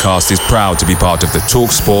podcast is proud to be part of the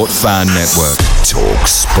TalkSport Fan Network.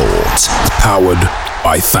 TalkSport. Powered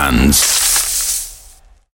by fans.